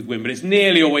we did with women, but it's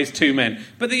nearly always 2 men.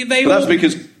 But that's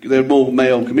because they're more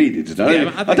male comedians. I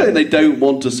don't think they don't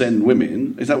want to send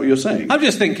women. Is that what you're saying? I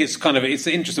just think it's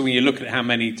interesting when you look at how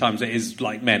many times it is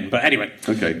like men. But anyway,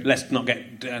 let's not get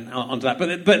onto that.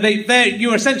 But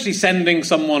you're essentially sending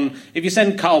someone. If you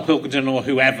send Carl Pilkington or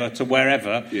whoever to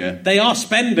wherever, they are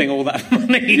spending all that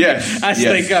money as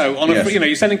they go.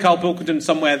 You're sending Carl Pilkington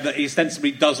somewhere that he ostensibly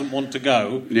doesn't want to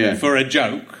go for a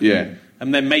joke,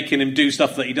 and then making him do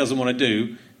stuff that he doesn't want to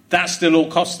do. That still all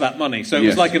costs that money. So it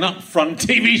was like an upfront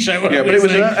TV show. Yeah, but it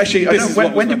was actually.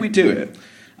 When did we do it?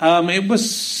 It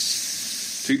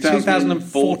was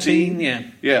 2014,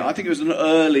 Yeah, I think it was an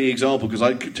early example because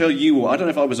I could tell you, I don't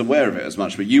know if I was aware of it as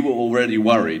much, but you were already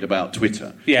worried about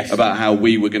Twitter. Yes. About how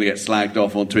we were going to get slagged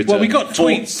off on Twitter. Well, we got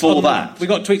tweets for that. We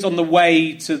got tweets on the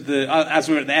way to as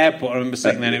we were at the airport. I remember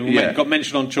sitting there and it got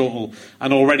mentioned on Chortle,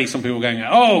 and already some people were going,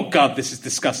 "Oh God, this is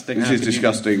disgusting. This is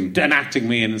disgusting." Enacting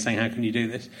me in and saying, "How can you do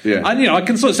this?" Yeah. And I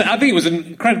can sort of say, I think it was an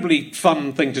incredibly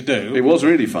fun thing to do. It was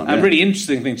really fun. A really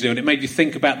interesting thing to do, and it made you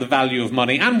think about the value of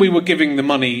money. And we were giving the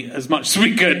money as much as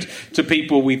we could to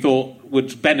people we thought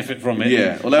would benefit from it.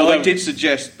 Yeah, although I did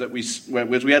suggest that we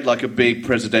had like a big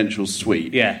presidential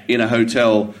suite in a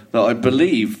hotel that I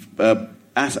believe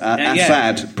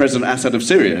President Assad of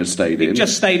Syria has stayed in. It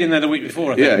just stayed in there the week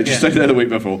before, I think. Yeah, it just stayed there the week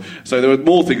before. So there were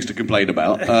more things to complain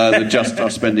about than just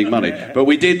us spending money. But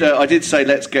we did. I did say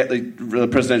let's get the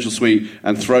presidential suite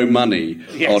and throw money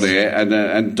on it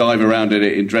and dive around in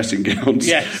it in dressing gowns.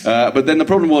 Yes. But then the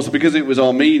problem was because it was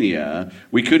Armenia,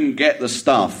 we couldn't get the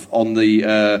stuff on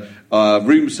the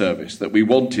room service that we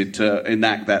wanted to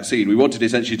enact that scene. We wanted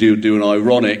essentially to do an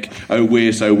ironic, oh,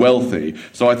 we're so wealthy.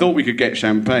 So I thought we could get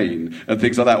champagne and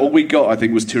things like that. All we got, I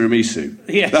think, was tiramisu.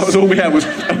 Yes. That was all we had, was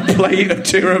a plate of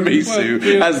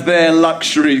tiramisu as their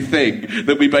luxury thing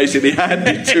that we basically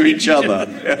handed to each other.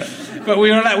 Yeah. But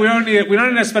we only allowed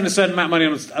to spend a certain amount of money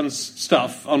on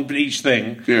stuff, on each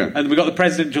thing. Yeah. And we got the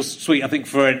presidential suite, I think,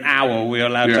 for an hour we were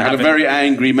allowed to have a very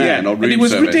angry man on room and it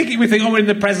was service. ridiculous. We think, we're in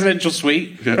the presidential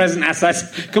suite. Yeah. President asked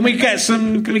us, can we get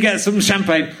some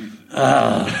champagne?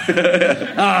 No.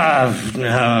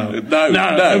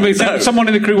 Someone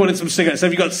in the crew wanted some cigarettes. So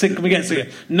have you got can we get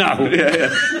cigarettes? No.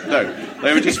 No.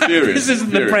 They were just furious. This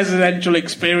isn't the presidential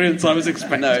experience I was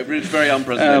expecting. No, it was very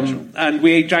unpresidential. And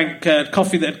we drank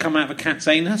coffee that had come out of a cat's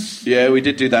anus. Yeah, we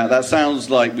did do that. That sounds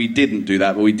like we didn't do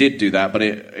that, but we did do that. But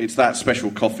it's that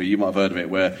special coffee, you might have heard of it,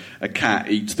 where a cat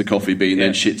eats the coffee bean,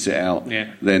 then shits it out.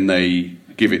 Yeah. Then they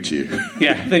give it to you.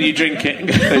 Yeah, then you drink it.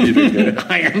 Then you drink it.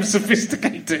 I am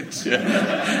sophisticated.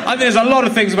 Yeah. I think there's a lot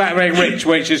of things about being rich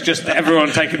which is just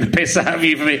everyone taking the piss out of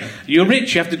you for me. You're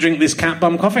rich, you have to drink this cat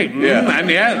bum coffee.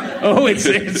 It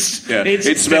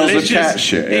smells of cat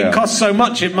shit. It costs so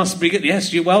much, it must be good.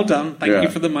 Yes, you're well done. Thank you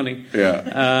for the money.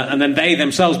 Yeah. And then they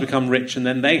themselves become rich, and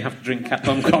then they have to drink cat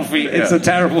bum coffee. It's a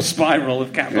terrible spiral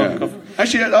of cat bum coffee.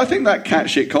 Actually, I think that cat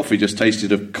shit coffee just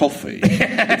tasted of coffee.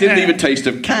 It didn't even taste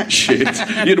of cat shit.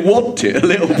 You'd want it a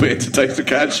little bit to taste of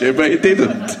cat shit, but it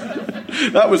didn't.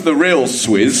 That was the real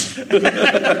swizz.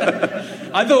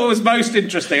 I thought it was most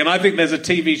interesting, and I think there's a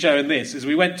TV show in this, is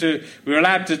we were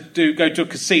allowed to go to a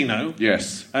casino.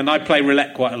 Yes. And I play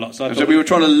roulette quite a lot. So we were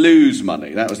trying to lose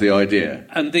money. That was the idea.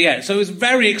 And so it was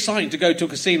very exciting to go to a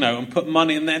casino and put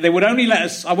money in there. They would only let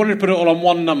us, I wanted to put it all on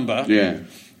one number. Yeah.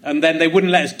 And then they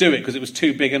wouldn't let us do it because it was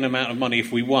too big an amount of money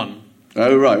if we won.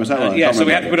 Oh, right, was that right? So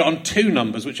we had to put it on two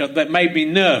numbers, that made me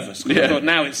nervous. I thought,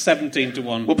 now it's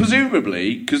 17-1. Well,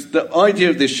 presumably, because the idea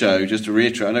of this show, just to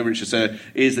reiterate, I know Richard said,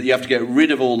 is that you have to get rid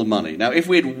of all the money. Now, if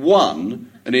we'd won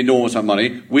an enormous amount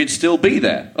of money, we'd still be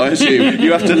there, I assume.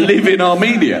 You have to live in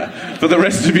Armenia for the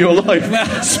rest of your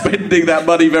life, spending that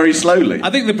money very slowly. I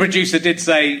think the producer did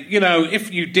say,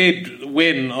 if you did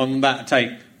win on that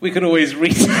tape, we could always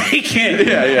retake it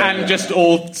and just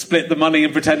all split the money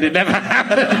and pretend it never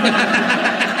happened.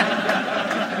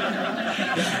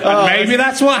 Maybe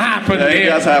that's what happened here.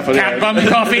 That's happened. Cat bum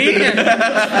coffee.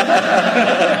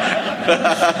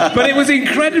 But it was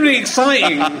incredibly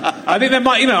exciting. I think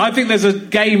I think there's a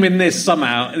game in this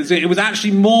somehow. It was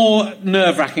actually more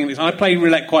nerve-wracking. I play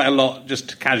roulette quite a lot,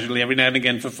 just casually every now and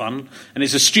again for fun. And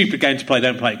it's a stupid game to play.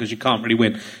 Don't play it because you can't really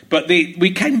win. But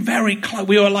we came very close.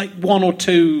 We were like 1 or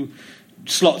 2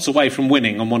 slots away from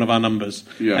winning on one of our numbers.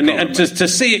 Yeah, and to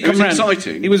see it come around,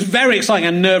 exciting. it was very exciting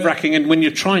and nerve-wracking, and when you're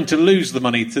trying to lose the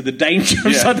money to the danger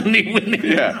of suddenly winning.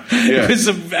 It was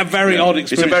a very odd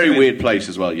experience. It's a very weird place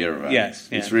as well, Yerevan. Yes.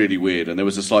 Yeah. It's really weird, and there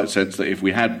was a slight sense that if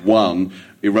we had won,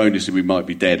 erroneously we might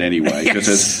be dead anyway, because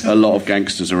there's a lot of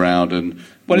gangsters around. And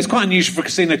well, it's quite unusual for a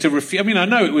casino to refuse. I mean, I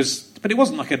know it was, but it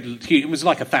wasn't like a huge. It was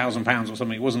like £1,000 or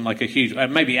something. It wasn't like a huge.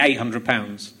 Maybe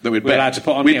 £800 that we'd allowed to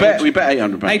put on. We bet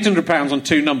 £800. £800 on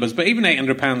 2 numbers, but even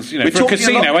 £800, for a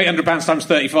casino, £800 times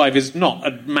 35 is not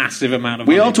a massive amount of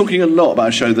money. We are talking a lot about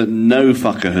a show that no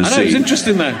fucker has seen. I know, it's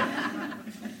interesting though.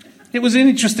 It was an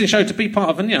interesting show to be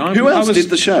part of, and who else did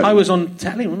the show? I was on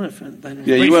telly, wasn't I?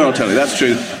 Yeah, you were on telly. That's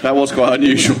true. That was quite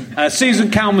unusual. Susan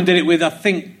Calman did it with, I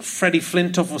think, Freddie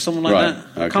Flintoff or someone like that.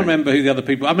 Okay. I can't remember who the other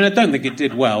people. I mean, I don't think it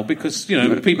did well because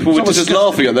people were just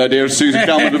laughing at the idea of Susan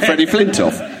Calman and Freddie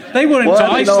Flintoff. They were into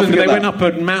Iceland. They went up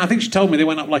a mountain. I think she told me they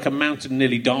went up like a mountain,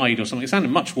 nearly died or something. It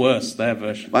sounded much worse, their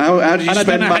version. How did you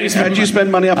spend money? How did you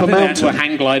spend money up a mountain? They were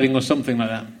hang gliding or something like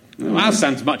that. Well, that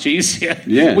sounds much easier.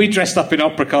 Yeah. We dressed up in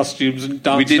opera costumes and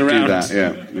danced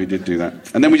around. We did do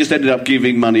that. And then we just ended up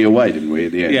giving money away, didn't we,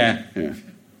 at the end? Yeah.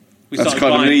 That's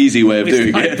kind of an easy way of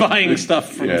doing it. Buying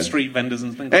stuff from street vendors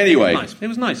and things. Anyway. It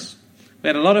was nice. We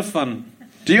had a lot of fun.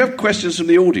 Do you have questions from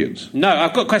the audience? No,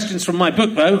 I've got questions from my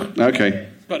book, though. Okay.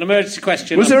 Got an emergency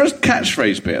question. Was there a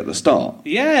catchphrase bit at the start?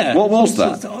 Yeah. What was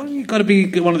that? You've got to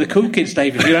be one of the cool kids,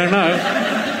 Dave, if you don't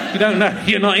know. You don't know.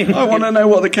 You're not in. I want to know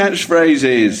what the catchphrase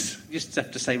is. You just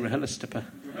have to say Rahulastapa.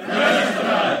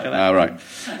 Right.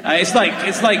 It's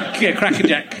like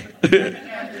Crackerjack.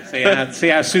 see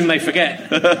how soon they forget.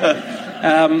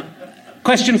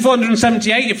 Question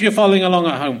 478. If you're following along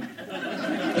at home.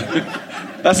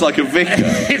 That's like a vicar.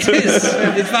 It is.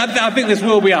 I think this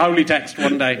will be a holy text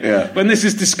one day. Yeah. When this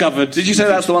is discovered. Did you say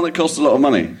that's the one that costs a lot of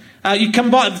money? You can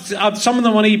buy some of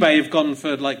them on eBay have gone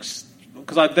for like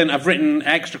because I've written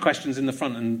extra questions in the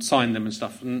front and signed them and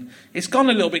stuff, and it's gone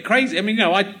a little bit crazy. I mean,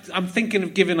 I'm thinking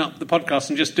of giving up the podcast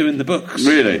and just doing the books.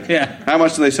 Really? Yeah. How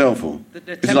much do they sell for?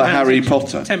 It's like Harry each.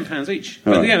 Potter. £10 each.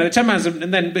 All But, right. they're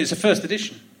 £10, but it's a first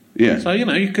edition. Yeah. So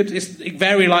it's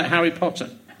very like Harry Potter.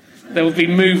 There will be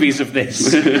movies of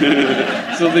this. So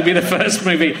there'll be the first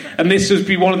movie, and this would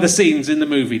be one of the scenes in the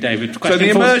movie, David. So the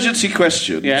emergency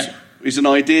questions Yeah. is an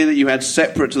idea that you had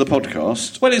separate to the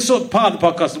podcast. Well, it's sort of part of the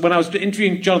podcast. When I was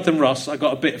interviewing Jonathan Ross, I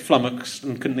got a bit flummoxed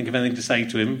and couldn't think of anything to say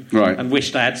to him. Right. And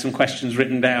wished I had some questions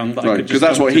written down. That I Right, could because just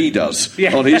that's come what to. he does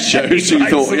Yeah. on his show. He So you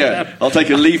writes thought, them yeah, down. I'll take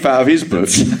a leaf out of his book.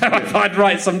 I'd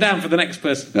write some down for the next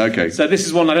person. Okay. So this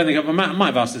is one I don't think I might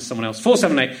have asked this to someone else.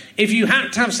 478. If you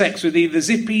had to have sex with either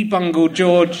Zippy, Bungle,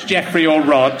 George, Jeffrey, or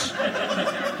Rod,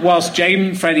 whilst Jane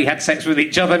and Freddie had sex with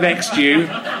each other next to you,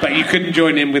 but you couldn't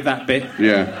join in with that bit.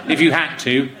 Yeah. If you had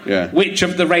to, Yeah. which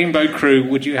of the Rainbow Crew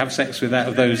would you have sex with out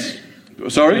of those?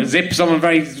 Sorry? Zip. Someone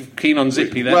very keen on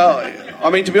Zippy there. Well,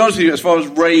 I mean, to be honest with you, as far as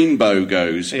Rainbow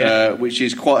goes, Yeah. which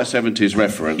is quite a 70s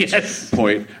reference Yes.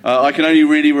 point, I can only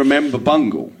really remember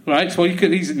Bungle. Right. Well,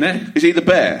 he's in there. Is he the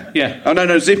bear? Yeah. Oh,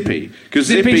 no, Zippy. Because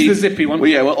Zippy's the zippy one. Well,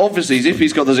 yeah, well, obviously,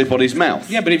 Zippy's got the zip on his mouth.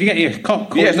 Yeah, but if you get your cock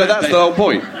caught Yes, in no, that, that's the whole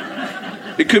point.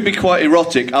 It could be quite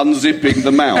erotic, unzipping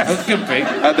the mouth. It could be.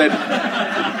 And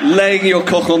then laying your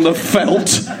cock on the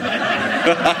felt.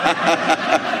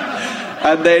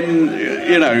 And then,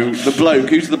 the bloke.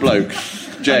 Who's the bloke?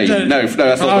 Jay. No,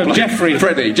 that's not the bloke. Jeffrey.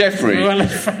 Jeffrey. Well,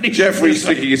 Freddie's Jeffrey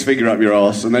sticking his finger up your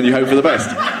arse, and then you hope for the best.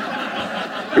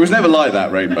 It was never like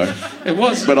that, Rainbow, It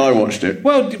was. when I watched it.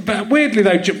 Well, but weirdly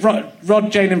though,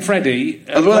 Rod, Jane, and Freddie.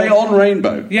 And were they on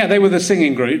Rainbow? Yeah, they were the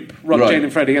singing group. Rod, Right. Jane,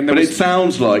 and Freddie. And there But was, it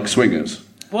sounds like Swingers.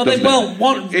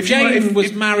 Jane If-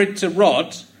 was married to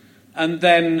Rod, and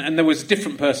there was a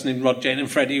different person in Rod, Jane,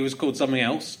 and Freddie who was called something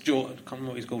else. George, I can't remember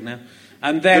what he's called now.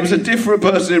 And then There was a different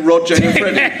person in Rod, Jane and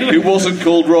Freddie who wasn't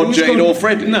called Rod, was Jane called- or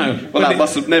Freddie. No, Well, but that it-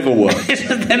 must have never worked.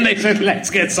 then they said,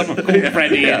 let's get someone called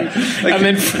Freddie in. Yeah. And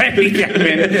then Freddie came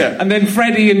in. Yeah. And then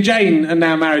Freddie and Jane are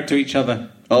now married to each other.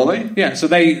 Are they? Yeah, so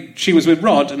she was with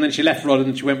Rod, and then she left Rod, and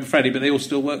then she went with Freddie, but they all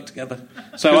still work together.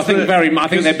 So I think I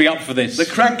think they'd be up for this. The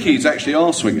Crankies actually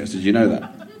are swingers. Did you know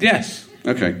that? Yes.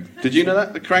 Okay. Did you know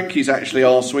that? The Crankies actually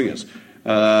are swingers.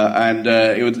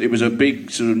 It was a big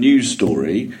sort of news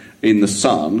story in The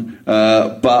Sun,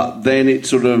 but then it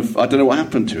sort of... I don't know what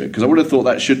happened to it, because I would have thought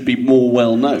that should be more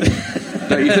well known.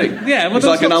 Don't you think? Yeah, well, it's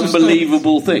there's like an lots of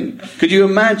unbelievable thing. Could you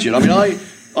imagine? I mean,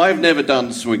 I've never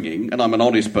done swinging, and I'm an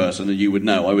honest person, and you would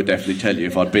know. I would definitely tell you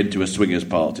if I'd been to a swingers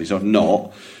party, so I've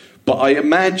not. But I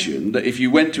imagine that if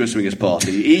you went to a swingers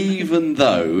party, even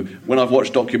though when I've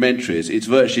watched documentaries, it's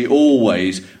virtually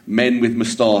always men with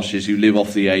moustaches who live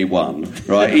off the A1,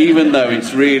 right? Even though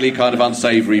it's really kind of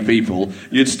unsavoury people,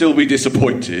 you'd still be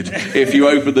disappointed if you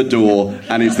open the door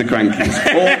and it's the Crankies.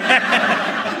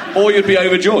 Or you'd be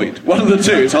overjoyed. One of the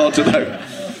two, it's hard to know.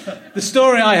 The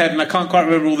story I had, and I can't quite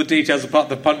remember all the details apart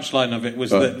the punchline of it,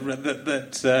 was Right.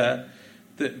 that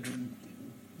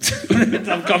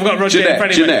I've got Roger Jeanette, and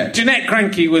Freddie. Jeanette. Jeanette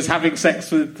Cranky was having sex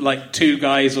with like two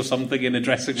guys or something in a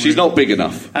dressing room. She's not big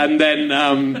enough. And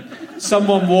then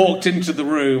someone walked into the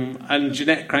room, and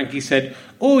Jeanette Cranky said,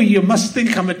 "Oh, you must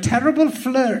think I'm a terrible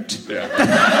flirt."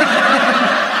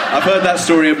 I've heard that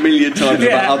story a million times Yeah.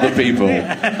 about other people.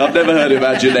 I've never heard it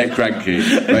about Jeanette Cranky.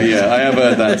 But yeah, I have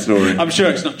heard that story. I'm sure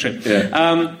it's not true.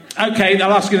 Yeah. Okay,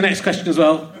 I'll ask you the next question as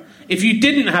well. If you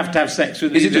didn't have to have sex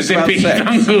with Is it either just about Zippy, sex?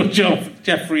 Bungle,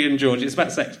 Jeffrey and George, it's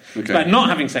about sex. It's Okay. about not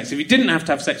having sex. If you didn't have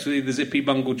to have sex with either Zippy,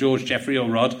 Bungle, George, Jeffrey or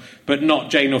Rod, but not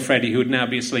Jane or Freddie, who would now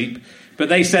be asleep, but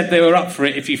they said they were up for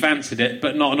it if you fancied it,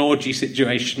 but not an orgy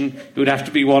situation, it would have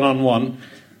to be one-on-one,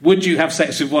 would you have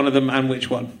sex with one of them, and which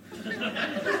one?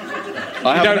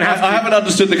 I haven't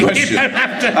understood the question. You don't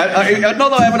have to.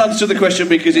 Not that I haven't understood the question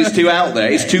because it's too out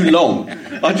there. It's too long.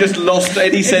 I just lost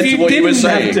any sense If of what you were didn't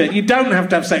have saying. to, you don't have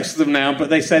to have sex with them now, but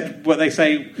they said what they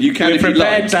say. You can we're if you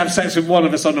prepared like. to have sex with one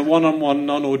of us on a one-on-one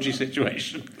non-orgy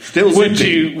situation. Still Would zippy.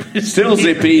 you? Still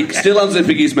zippy. Still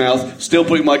unzipping his mouth. Still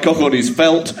putting my cock on his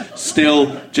felt.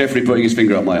 Still Jeffrey putting his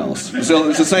finger up my arse. So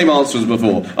it's the same answer as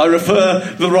before. I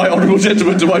refer the right honourable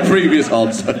gentleman to my previous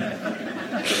answer.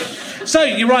 So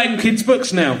you're writing kids'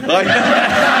 books now.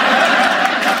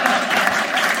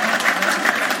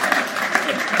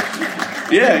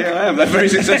 Yeah, I am. They're very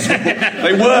successful.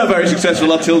 They were very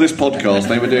successful until this podcast.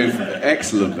 They were doing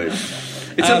excellently.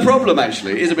 It's a problem,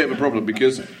 actually. It is a bit of a problem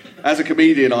because as a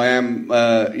comedian, I am,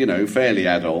 fairly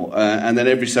adult, and then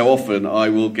every so often I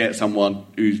will get someone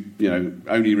who,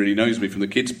 only really knows me from the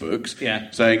kids' books,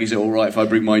 saying, "Is it all right if I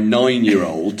bring my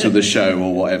 9-year-old to the show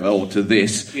or whatever, or to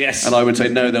this?" Yes. And I would say,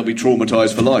 "No, they'll be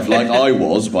traumatised for life," like I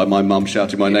was by my mum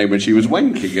shouting my name when she was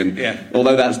wanking. And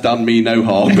although that's done me no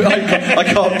harm, I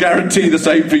can't guarantee the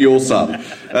same for your son.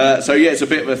 It's a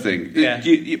bit of a thing. Yeah.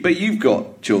 But you've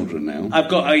got children now. I've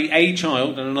got a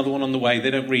child and another one on the way. They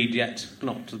don't read yet.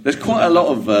 There's quite a lot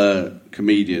of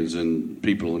comedians and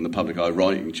people in the public eye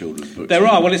writing children's books. There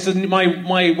are. Well,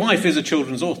 my wife is a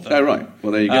children's author. Oh, right.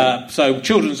 Well, there you go. So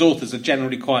children's authors are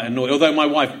generally quite annoyed. Although my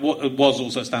wife was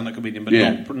also a stand-up comedian,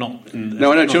 but not.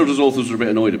 No, I know children's authors are a bit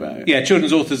annoyed about it. Yeah,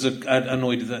 children's authors are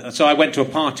annoyed. So I went to a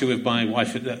party with my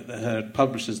wife at her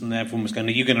publishers, and everyone was going,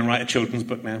 "Are you going to write a children's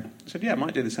book now?" I said, "Yeah, I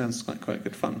might do. This sounds quite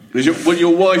good fun." Will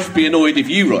your wife be annoyed if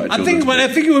you write a children's book? I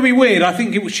think it would be weird. I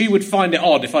think she would find it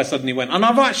odd if I suddenly went. And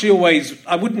I've actually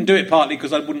I wouldn't do it partly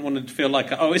because I wouldn't want to feel like,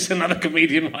 it's another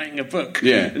comedian writing a book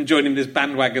and joining this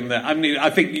bandwagon there. I mean, I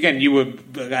think, again, you were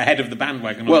ahead of the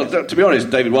bandwagon. Well, to be honest,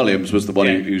 David Williams was the one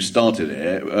who started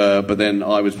it, but then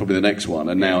I was probably the next one,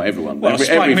 and now everyone. Well,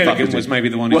 Spike Milligan was maybe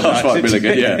the one who started. Spike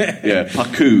Milligan, yeah.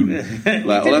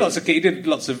 Puckoon. He did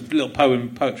lots of little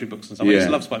poetry books and stuff. I used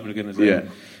to love Spike Milligan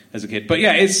as a kid. But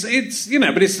yeah,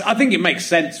 I think it makes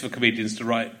sense for comedians to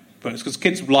write books because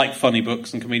kids like funny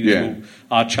books and comedians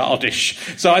are childish.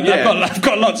 So I've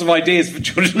got lots of ideas for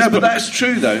children's books. But that's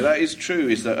true, though. That is true.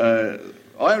 Is that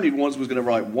I only once was going to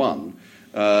write one.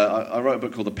 I wrote a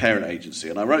book called The Parent Agency,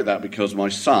 and I wrote that because my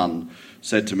son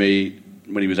said to me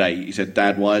when he was 8, he said,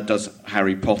 "Dad, why does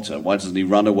Harry Potter, why doesn't he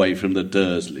run away from the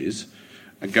Dursleys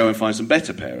and go and find some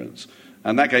better parents?"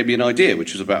 And that gave me an idea,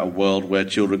 which was about a world where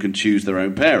children can choose their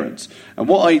own parents. And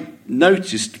what I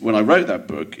noticed when I wrote that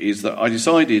book is that I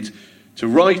decided to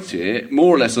write it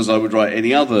more or less as I would write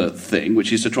any other thing,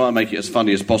 which is to try and make it as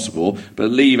funny as possible,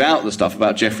 but leave out the stuff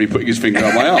about Jeffrey putting his finger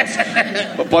on my arse.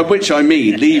 But by which I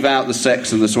mean leave out the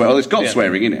sex and the swear. Well, it's got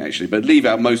swearing in it, actually, but leave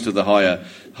out most of the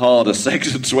harder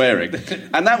sex and swearing.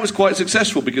 And that was quite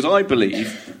successful because I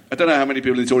believe, I don't know how many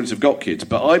people in this audience have got kids,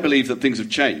 but I believe that things have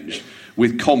changed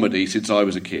with comedy since I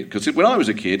was a kid. Because when I was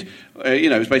a kid,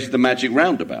 it was basically the Magic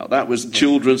Roundabout. That was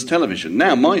children's television.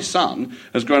 Now my son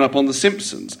has grown up on The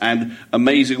Simpsons and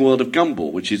Amazing World of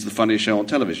Gumball, which is the funniest show on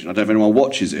television. I don't know if anyone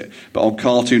watches it, but on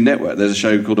Cartoon Network there's a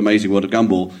show called Amazing World of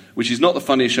Gumball, which is not the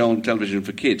funniest show on television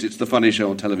for kids, it's the funniest show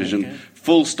on television,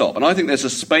 full stop. And I think there's a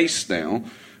space now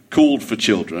called for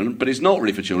children, but it's not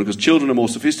really for children because children are more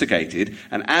sophisticated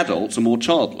and adults are more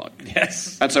childlike.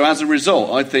 Yes. And so as a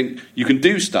result, I think you can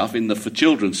do stuff in the for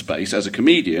children space as a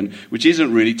comedian which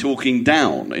isn't really talking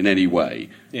down in any way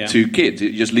to kids.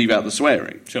 You just leave out the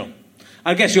swearing. Sure.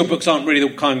 I guess your books aren't really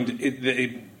the kind...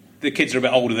 The kids are a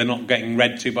bit older, they're not getting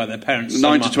read to by their parents.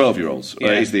 9 to 12-year-olds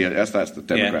that's the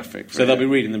demographic. So they'll be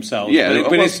reading themselves. Yeah,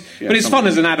 but it's fun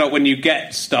as an adult when you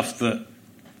get stuff that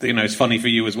it's funny for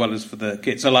you as well as for the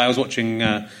kids. So I was watching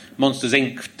Monsters,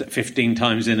 Inc. 15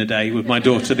 times in a day with my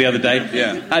daughter the other day.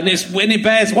 Yeah. And it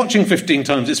bears watching 15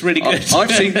 times. It's really good. I've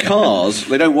seen Cars.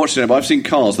 They don't watch it, but I've seen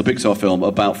Cars, the Pixar film,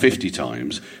 about 50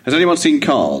 times. Has anyone seen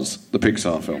Cars, the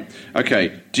Pixar film?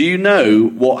 Okay. Do you know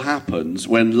what happens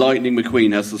when Lightning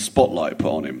McQueen has the spotlight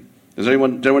put on him? Does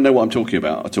anyone know what I'm talking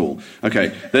about at all?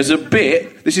 Okay, there's a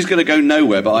bit, this is going to go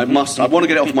nowhere, but I want to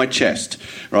get it off my chest,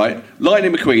 right?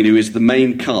 Lightning McQueen, who is the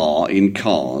main car in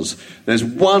Cars, there's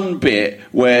one bit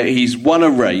where he's won a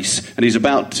race and he's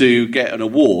about to get an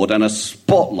award and a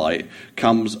spotlight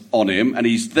comes on him and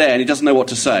he's there and he doesn't know what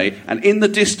to say, and in the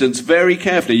distance, very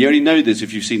carefully, you only know this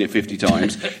if you've seen it 50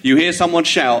 times, you hear someone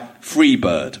shout,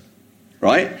 "Freebird."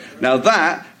 Right? Now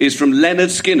that is from Leonard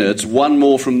Skinner's One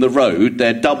More from the Road,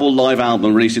 their double live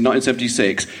album released in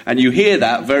 1976, and you hear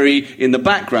that very in the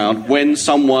background when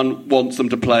someone wants them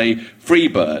to play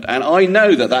Freebird. And I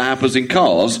know that happens in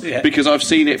Cars because I've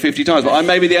seen it 50 times, but I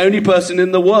may be the only person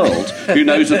in the world who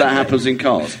knows that happens in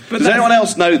Cars. Does anyone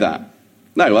else know that?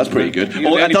 No, that's pretty good.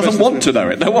 Or that doesn't want to know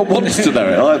it. No one wants to know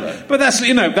it either. But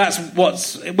that's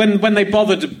what's... When they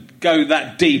bother to go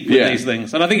that deep with these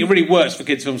things, and I think it really works for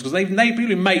kids' films, because they people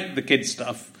who make the kids'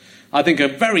 stuff, I think, are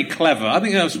very clever. I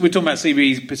think we were talking about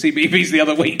CBeebies the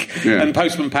other week, and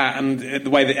Postman Pat, and the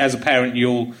way that as a parent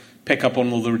you'll pick up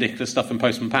on all the ridiculous stuff in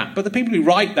Postman Pat. But the people who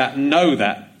write that know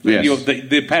that. Yes.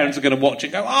 The parents are going to watch it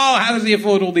and go, how does he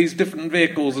afford all these different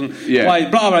vehicles and why,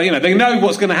 blah, blah, they know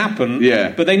what's going to happen,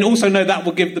 but they also know that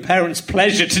will give the parents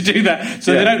pleasure to do that.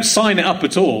 So they don't sign it up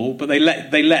at all, but they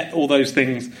let all those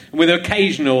things, and with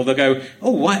occasional, they'll go,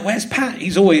 where's Pat?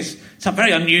 It's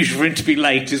very unusual for him to be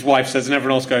late, his wife says, and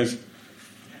everyone else goes...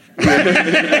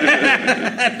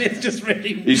 It's just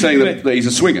really... You're saying that he's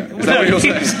a swinger? Is that what you're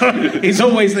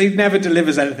saying? He never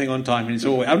delivers anything on time, and it's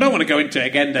always... I don't want to go into it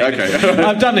again, David. Okay.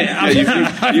 I've done it.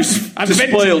 You've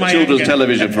spoiled children's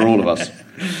television for all of us.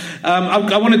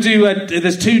 I want to do...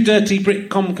 there's 2 Dirty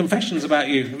Britcom confessions about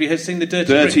you. Have you seen the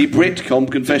Dirty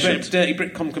Britcom confessions? Dirty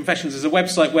Britcom confessions is a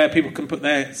website where people can put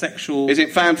their sexual... Is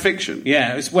it fan fiction?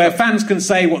 Yeah, it's where fans can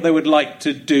say what they would like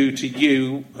to do to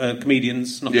you,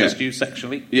 comedians, not just you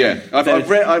sexually. Yeah, I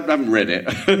haven't read it.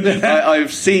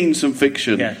 I've seen some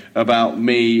fiction about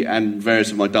me and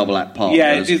various of my double act partners.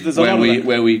 Yeah, there's a lot of that.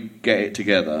 Where we get it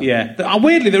together. Yeah,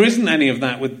 weirdly there isn't any of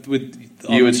that with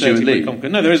you and Stuart Lee.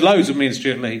 No, there is loads of me and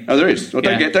Stuart Lee. Oh, there is. Well,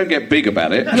 don't get big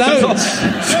about it. Loads.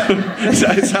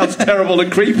 It sounds terrible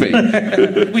and creepy.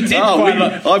 We did quite a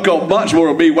lot. I've got much more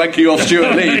of me wanking off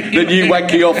Stuart Lee than you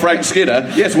wanking off Frank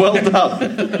Skinner. Yes, well done.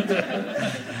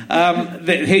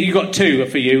 Here you got 2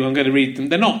 for you. I'm going to read them.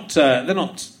 They're not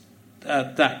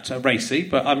that racy,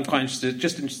 but I'm quite interested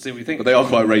what you think. But they are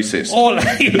quite racist.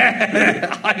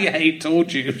 I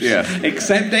told you. Yeah.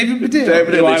 Except David Baddiel.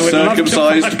 David Baddiel's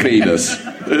circumcised penis.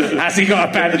 Has he got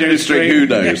a banjo string? Who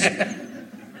knows?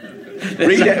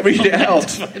 Read it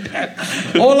out.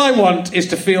 All I want is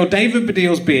to feel David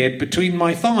Baddiel's beard between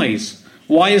my thighs.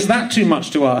 Why is that too much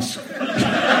to ask?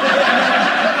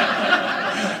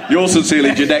 You're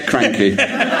sincerely Jeanette Cranky.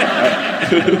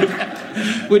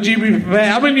 Would you be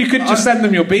prepared? I mean, you could just send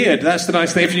them your beard. That's the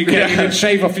nice thing. If you can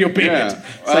shave off your beard,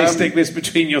 stick this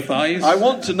between your thighs. I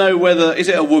want to know whether... Is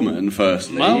it a woman,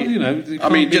 firstly? Well, you can't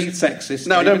be sexist.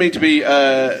 No, I don't mean to be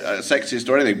sexist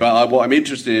or anything, but what I'm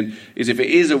interested in is if it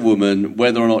is a woman,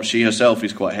 whether or not she herself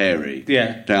is quite hairy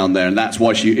down there, and that's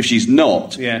why if she's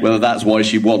not, whether that's why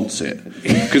she wants it.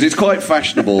 Because it's quite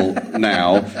fashionable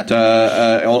now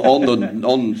to,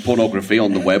 on pornography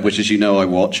on the web, which, as you know, I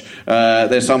watch.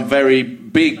 There's some very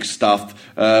big stuff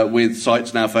with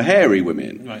sites now for hairy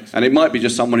women. Right. And it might be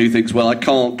just someone who thinks, well, I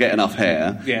can't get enough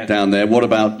hair down there. What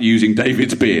about using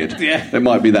David's beard? Yeah. There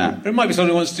might be that. Or it might be someone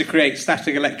who wants to create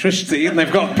static electricity and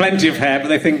they've got plenty of hair, but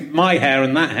they think my hair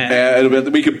and that hair. Yeah,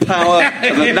 we could power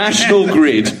the national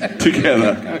grid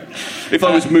together. If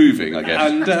I was moving, I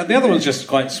guess. And the other one's just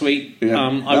quite sweet. Yeah.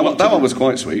 That one was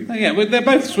quite sweet. Yeah, well, they're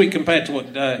both sweet compared to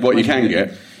what you can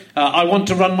get. I want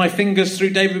to run my fingers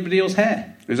through David Baddiel's hair.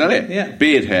 Is that it? Yeah.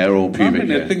 Beard hair or pubic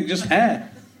hair? I think just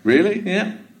hair. Really?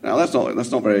 Yeah. No, that's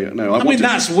not very... No, I mean,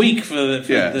 that's weak for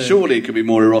the... Surely it could be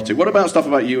more erotic. What about stuff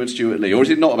about you and Stuart Lee? Or is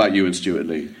it not about you and Stuart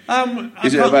Lee?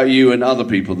 Is it about you and other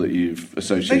people that you've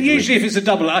associated usually with? If it's a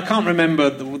double... I can't remember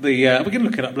the we can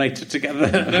look it up later together.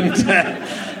 And,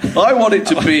 I want it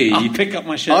to be... I'll pick up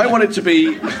my shirt. I want it to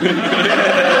be...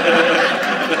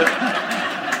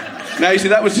 Now, you see,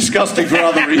 that was disgusting for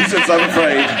other reasons, I'm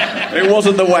afraid. It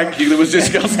wasn't the wanking that was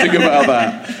disgusting about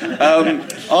that.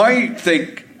 I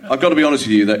think, I've got to be honest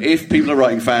with you, that if people are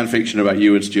writing fan fiction about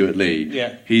you and Stuart Lee,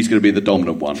 he's going to be the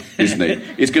dominant one, isn't he?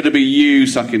 It's going to be you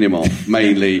sucking him off,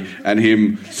 mainly, and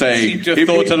him saying... You've just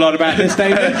thought a lot about this,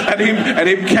 David. and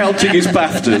him counting his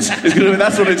BAFTAs.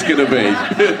 That's what it's going to be.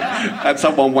 And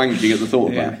someone wanking at the thought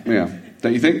of that. Yeah.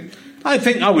 Don't you think?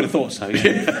 I would have thought so, I would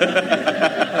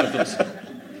have thought so.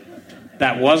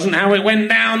 That wasn't how it went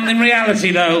down in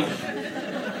reality, though.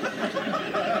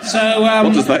 So,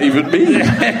 what does that even mean?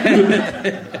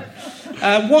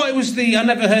 What was the... I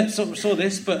never saw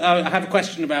this, but I have a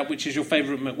question about which is your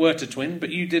favourite McWhirter twin,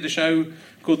 but you did a show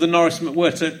called The Norris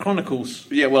McWhirter Chronicles.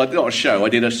 Yeah, well, not a show. I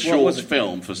did a short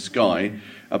film for Sky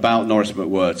about Norris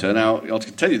McWhirter. Now, I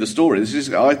can tell you the story.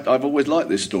 I've always liked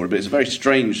this story, but it's a very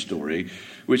strange story,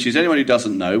 which is, anyone who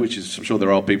doesn't know, which is, I'm sure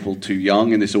there are people too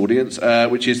young in this audience,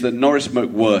 which is that Norris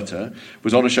McWhirter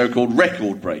was on a show called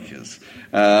Record Breakers.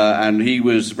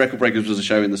 Record Breakers was a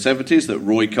show in the 70s that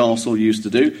Roy Castle used to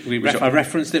do. I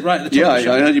referenced it right at the top.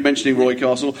 Yeah, I heard you mentioning Roy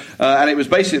Castle. And it was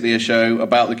basically a show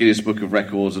about the Guinness Book of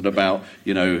Records and about,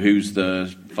 who's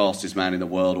the fastest man in the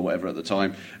world or whatever at the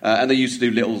time. And they used to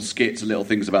do little skits and little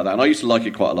things about that. And I used to like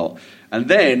it quite a lot. And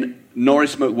then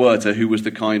Norris McWhirter, who was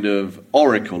the kind of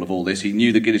oracle of all this, he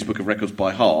knew the Guinness Book of Records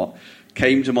by heart,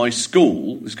 came to my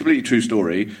school, this is a completely true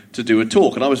story, to do a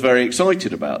talk. And I was very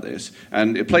excited about this.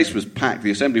 And the place was packed,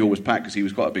 the assembly hall was packed because he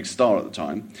was quite a big star at the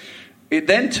time. It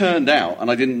then turned out, and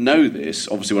I didn't know this,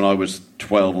 obviously when I was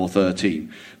 12 or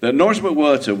 13, that Norris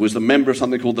McWhirter was the member of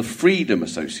something called the Freedom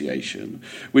Association,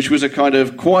 which was a kind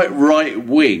of quite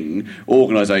right-wing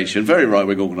organisation, very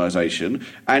right-wing organisation,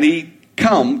 and he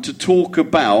come to talk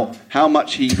about how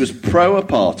much he was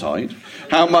pro-apartheid,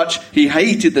 how much he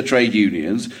hated the trade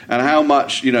unions, and how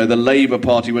much, the Labour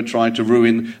Party were trying to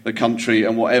ruin the country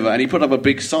and whatever. And he put up a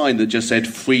big sign that just said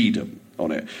freedom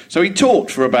on it. So he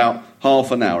talked for about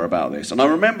half an hour about this. And I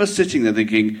remember sitting there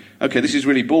thinking, OK, this is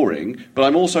really boring, but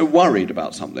I'm also worried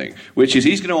about something, which is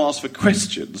he's going to ask for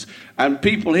questions, and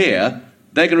people here,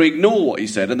 they're going to ignore what he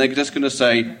said, and they're just going to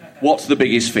say, what's the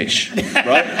biggest fish?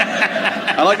 Right?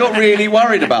 And I got really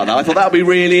worried about that. I thought that would be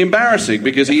really embarrassing,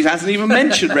 because he hasn't even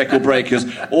mentioned Record Breakers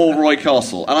or Roy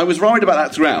Castle. And I was worried about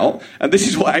that throughout, and this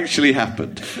is what actually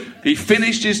happened. He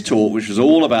finished his talk, which was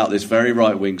all about this very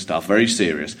right-wing stuff, very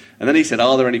serious. And then he said,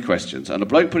 are there any questions? And a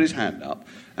bloke put his hand up,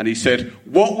 and he said,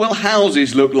 what will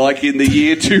houses look like in the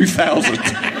year 2000?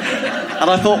 And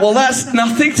I thought, well, that's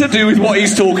nothing to do with what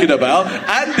he's talking about,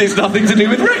 and there's nothing to do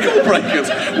with Record Breakers.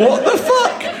 What the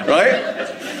fuck, right?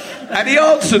 And he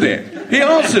answered it.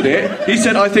 He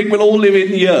said, I think we'll all live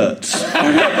in yurts.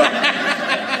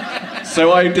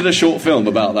 So I did a short film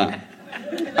about that.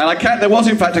 And there was,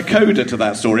 in fact, a coda to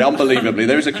that story, unbelievably.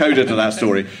 There is a coda to that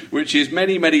story, which is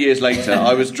many, many years later.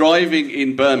 I was driving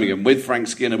in Birmingham with Frank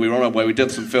Skinner. We were on our way, we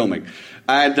did some filming.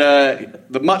 And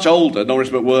the much older Norris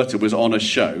McWhirter was on a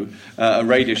show, a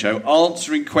radio show,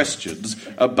 answering questions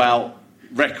about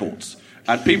records.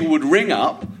 And people would ring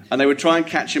up, and they would try and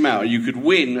catch him out. And you could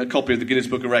win a copy of the Guinness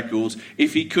Book of Records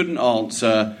if he couldn't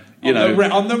answer...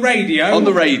 on the radio? On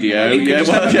the radio, yeah.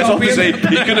 Well, yes, obviously, he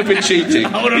could have been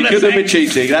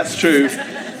cheating. That's true.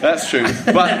 That's true.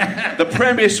 But the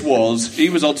premise was,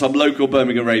 he was on some local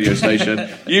Birmingham radio station.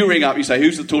 You ring up, you say,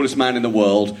 who's the tallest man in the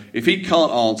world? If he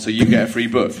can't answer, you get a free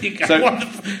book. How do you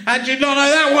not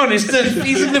know that one?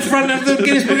 He's in the front of the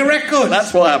Guinness Book of Records.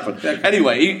 That's what happened.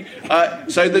 Anyway,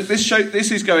 so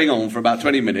this is going on for about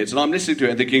 20 minutes, and I'm listening to it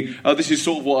and thinking, oh, this is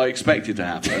sort of what I expected to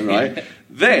happen, right?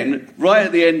 Then, right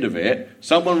at the end of it,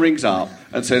 someone rings up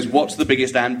and says, what's the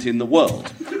biggest ant in the world?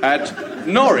 And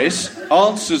Norris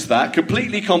answers that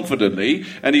completely confidently,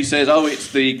 and he says, oh,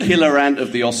 it's the killer ant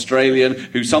of the Australian,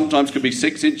 who sometimes can be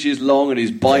 6 inches long, and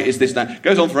his bite is this and that.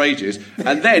 Goes on for ages.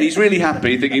 And then he's really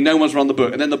happy, thinking no one's run the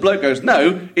book. And then the bloke goes,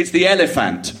 no, it's the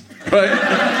elephant. Right?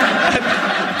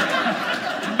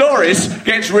 And Norris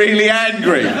gets really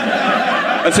angry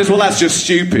and says, well, that's just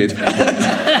stupid.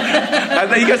 And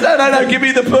then he goes, no, give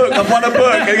me the book. I've won a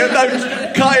book. And he goes, no,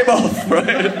 cut him off.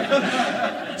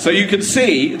 Right? So you can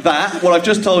see that, what I've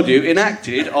just told you,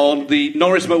 enacted on the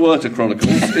Norris McWhirter Chronicles.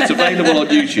 It's available on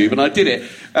YouTube, and I did it.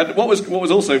 And what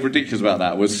was also ridiculous about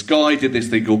that was Sky did this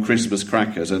thing called Christmas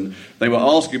Crackers, and they were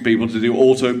asking people to do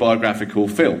autobiographical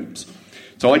films.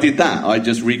 So I did that. I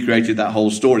just recreated that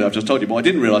whole story I've just told you. What I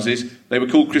didn't realise is they were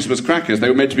called Christmas Crackers. They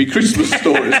were meant to be Christmas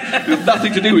stories. It had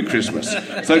nothing to do with Christmas.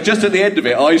 So just at the end of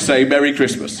it, I say Merry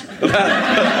Christmas.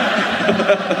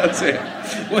 That's it.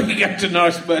 When you go to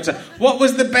Norris McWhirter, what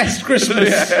was the best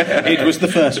Christmas? It was the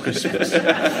first Christmas.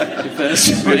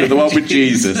 The one with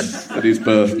Jesus at his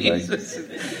birthday. Jesus.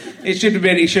 It should have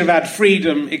been. He should have had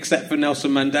freedom, except for Nelson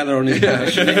Mandela on his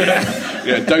back.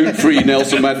 Yeah, don't free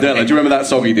Nelson Mandela. Do you remember that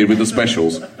song he did with the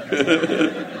Specials?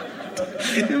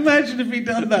 Imagine if he'd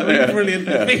done that. Yeah, brilliant.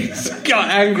 Yeah. He got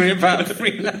angry about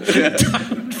freedom. Yeah.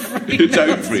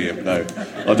 Don't free him. No,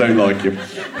 I don't like him.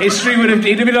 History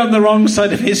he'd have been on the wrong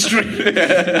side of history,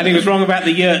 and he was wrong about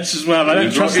the yurts as well. I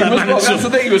don't trust that man. That's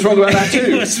the thing. He was wrong about that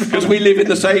too, because we live in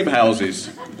the same houses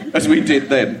as we did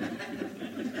then.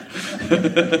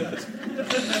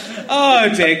 Oh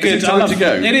dear, good. Is it time to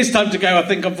go? It is time to go. I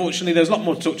think, unfortunately, there's a lot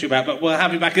more to talk to you about, but we'll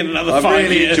have you back in another 5 years. I've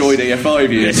really enjoyed it,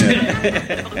 5 years.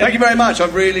 Yeah. Thank you very much,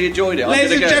 I've really enjoyed it.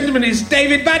 Ladies and gentlemen, it's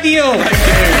David Baddiel. Thank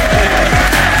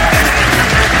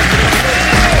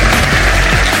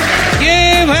you.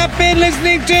 You have been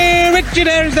listening to Richard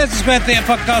Herring's Leicester Square Theatre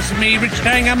podcast with me, Richard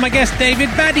Herring, and my guest, David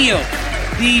Baddiel.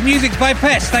 The music's by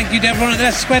Pest. Thank you to everyone at the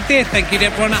Leicester Square Theatre. Thank you to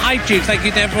everyone at iTunes. Thank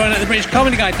you to everyone at the British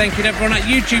Comedy Guide. Thank you to everyone at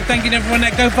YouTube. Thank you to everyone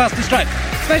at Go Faster Stripe.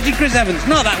 Especially Chris Evans.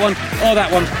 Not that one,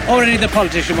 or any of the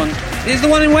politician ones. It's the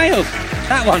one in Wales.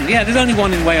 That one. Yeah, there's only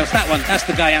one in Wales. That one. That's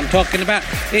the guy I'm talking about.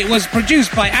 It was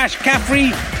produced by Ash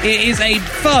Caffrey. It is a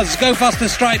Fuzz, Go Faster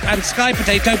Stripe and Sky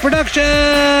Potato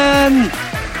production.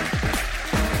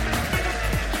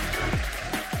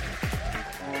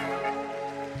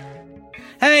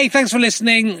 Hey, thanks for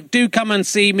listening. Do come and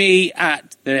see me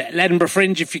at the Edinburgh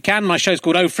Fringe if you can. My show's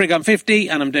called Oh Frig, I'm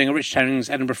 50, and I'm doing a Richard Herring's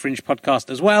Edinburgh Fringe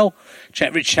podcast as well.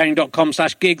 Check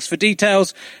richardherring.com/gigs for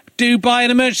details. Do buy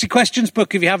an emergency questions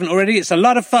book if you haven't already. It's a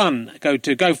lot of fun. Go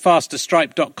to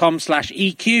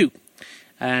gofasterstripe.com/EQ,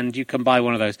 and you can buy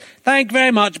one of those. Thank you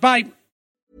very much. Bye.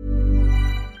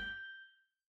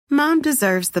 Mom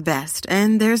deserves the best,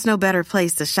 and there's no better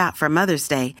place to shop for Mother's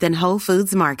Day than Whole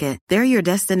Foods Market. They're your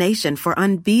destination for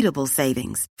unbeatable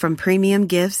savings, from premium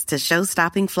gifts to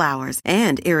show-stopping flowers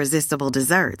and irresistible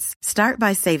desserts. Start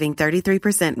by saving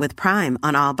 33% with Prime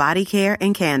on all body care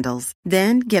and candles.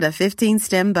 Then get a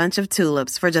 15-stem bunch of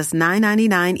tulips for just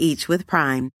 $9.99 each with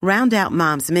Prime. Round out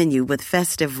Mom's menu with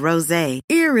festive rosé,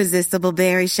 irresistible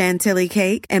berry chantilly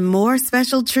cake, and more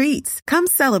special treats. Come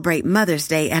celebrate Mother's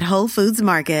Day at Whole Foods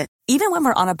Market. Even when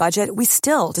we're on a budget, we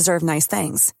still deserve nice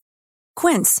things.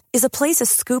 Quince is a place to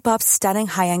scoop up stunning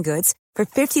high-end goods for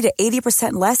 50 to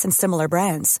 80% less than similar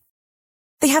brands.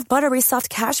 They have buttery soft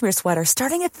cashmere sweaters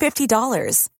starting at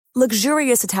 $50,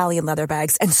 luxurious Italian leather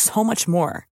bags, and so much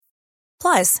more.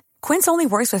 Plus, Quince only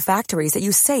works with factories that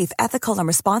use safe, ethical, and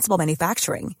responsible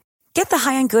manufacturing. Get the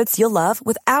high-end goods you'll love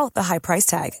without the high price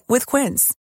tag with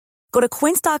Quince. Go to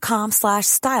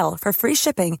quince.com/style for free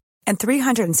shipping and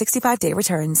 365-day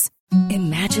returns.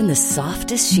 Imagine the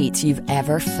softest sheets you've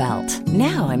ever felt.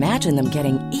 Now imagine them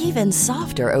getting even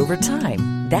softer over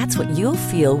time. That's what you'll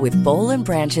feel with Boll &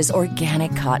 Branch's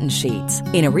organic cotton sheets.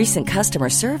 In a recent customer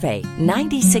survey,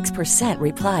 96%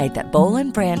 replied that Boll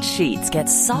 & Branch sheets get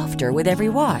softer with every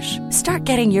wash. Start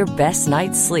getting your best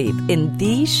night's sleep in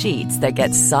these sheets that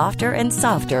get softer and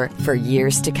softer for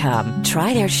years to come.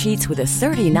 Try their sheets with a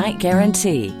 30-night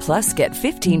guarantee. Plus, get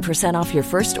 15% off your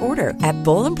first order at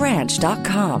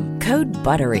bollandbranch.com. Code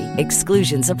BUTTERY.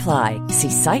 Exclusions apply. See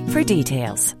site for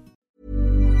details.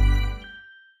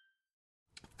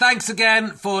 Thanks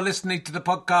again for listening to the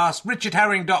podcast.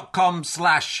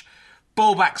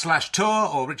 richardherring.com/ballback/tour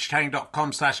or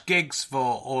richardherring.com/gigs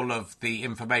for all of the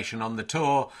information on the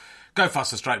tour.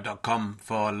 GoFasterStroke.com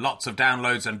for lots of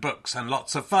downloads and books and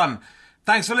lots of fun.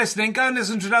 Thanks for listening. Go and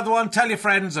listen to another one. Tell your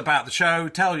friends about the show.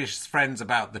 Tell your friends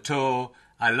about the tour.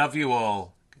 I love you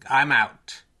all. I'm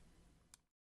out.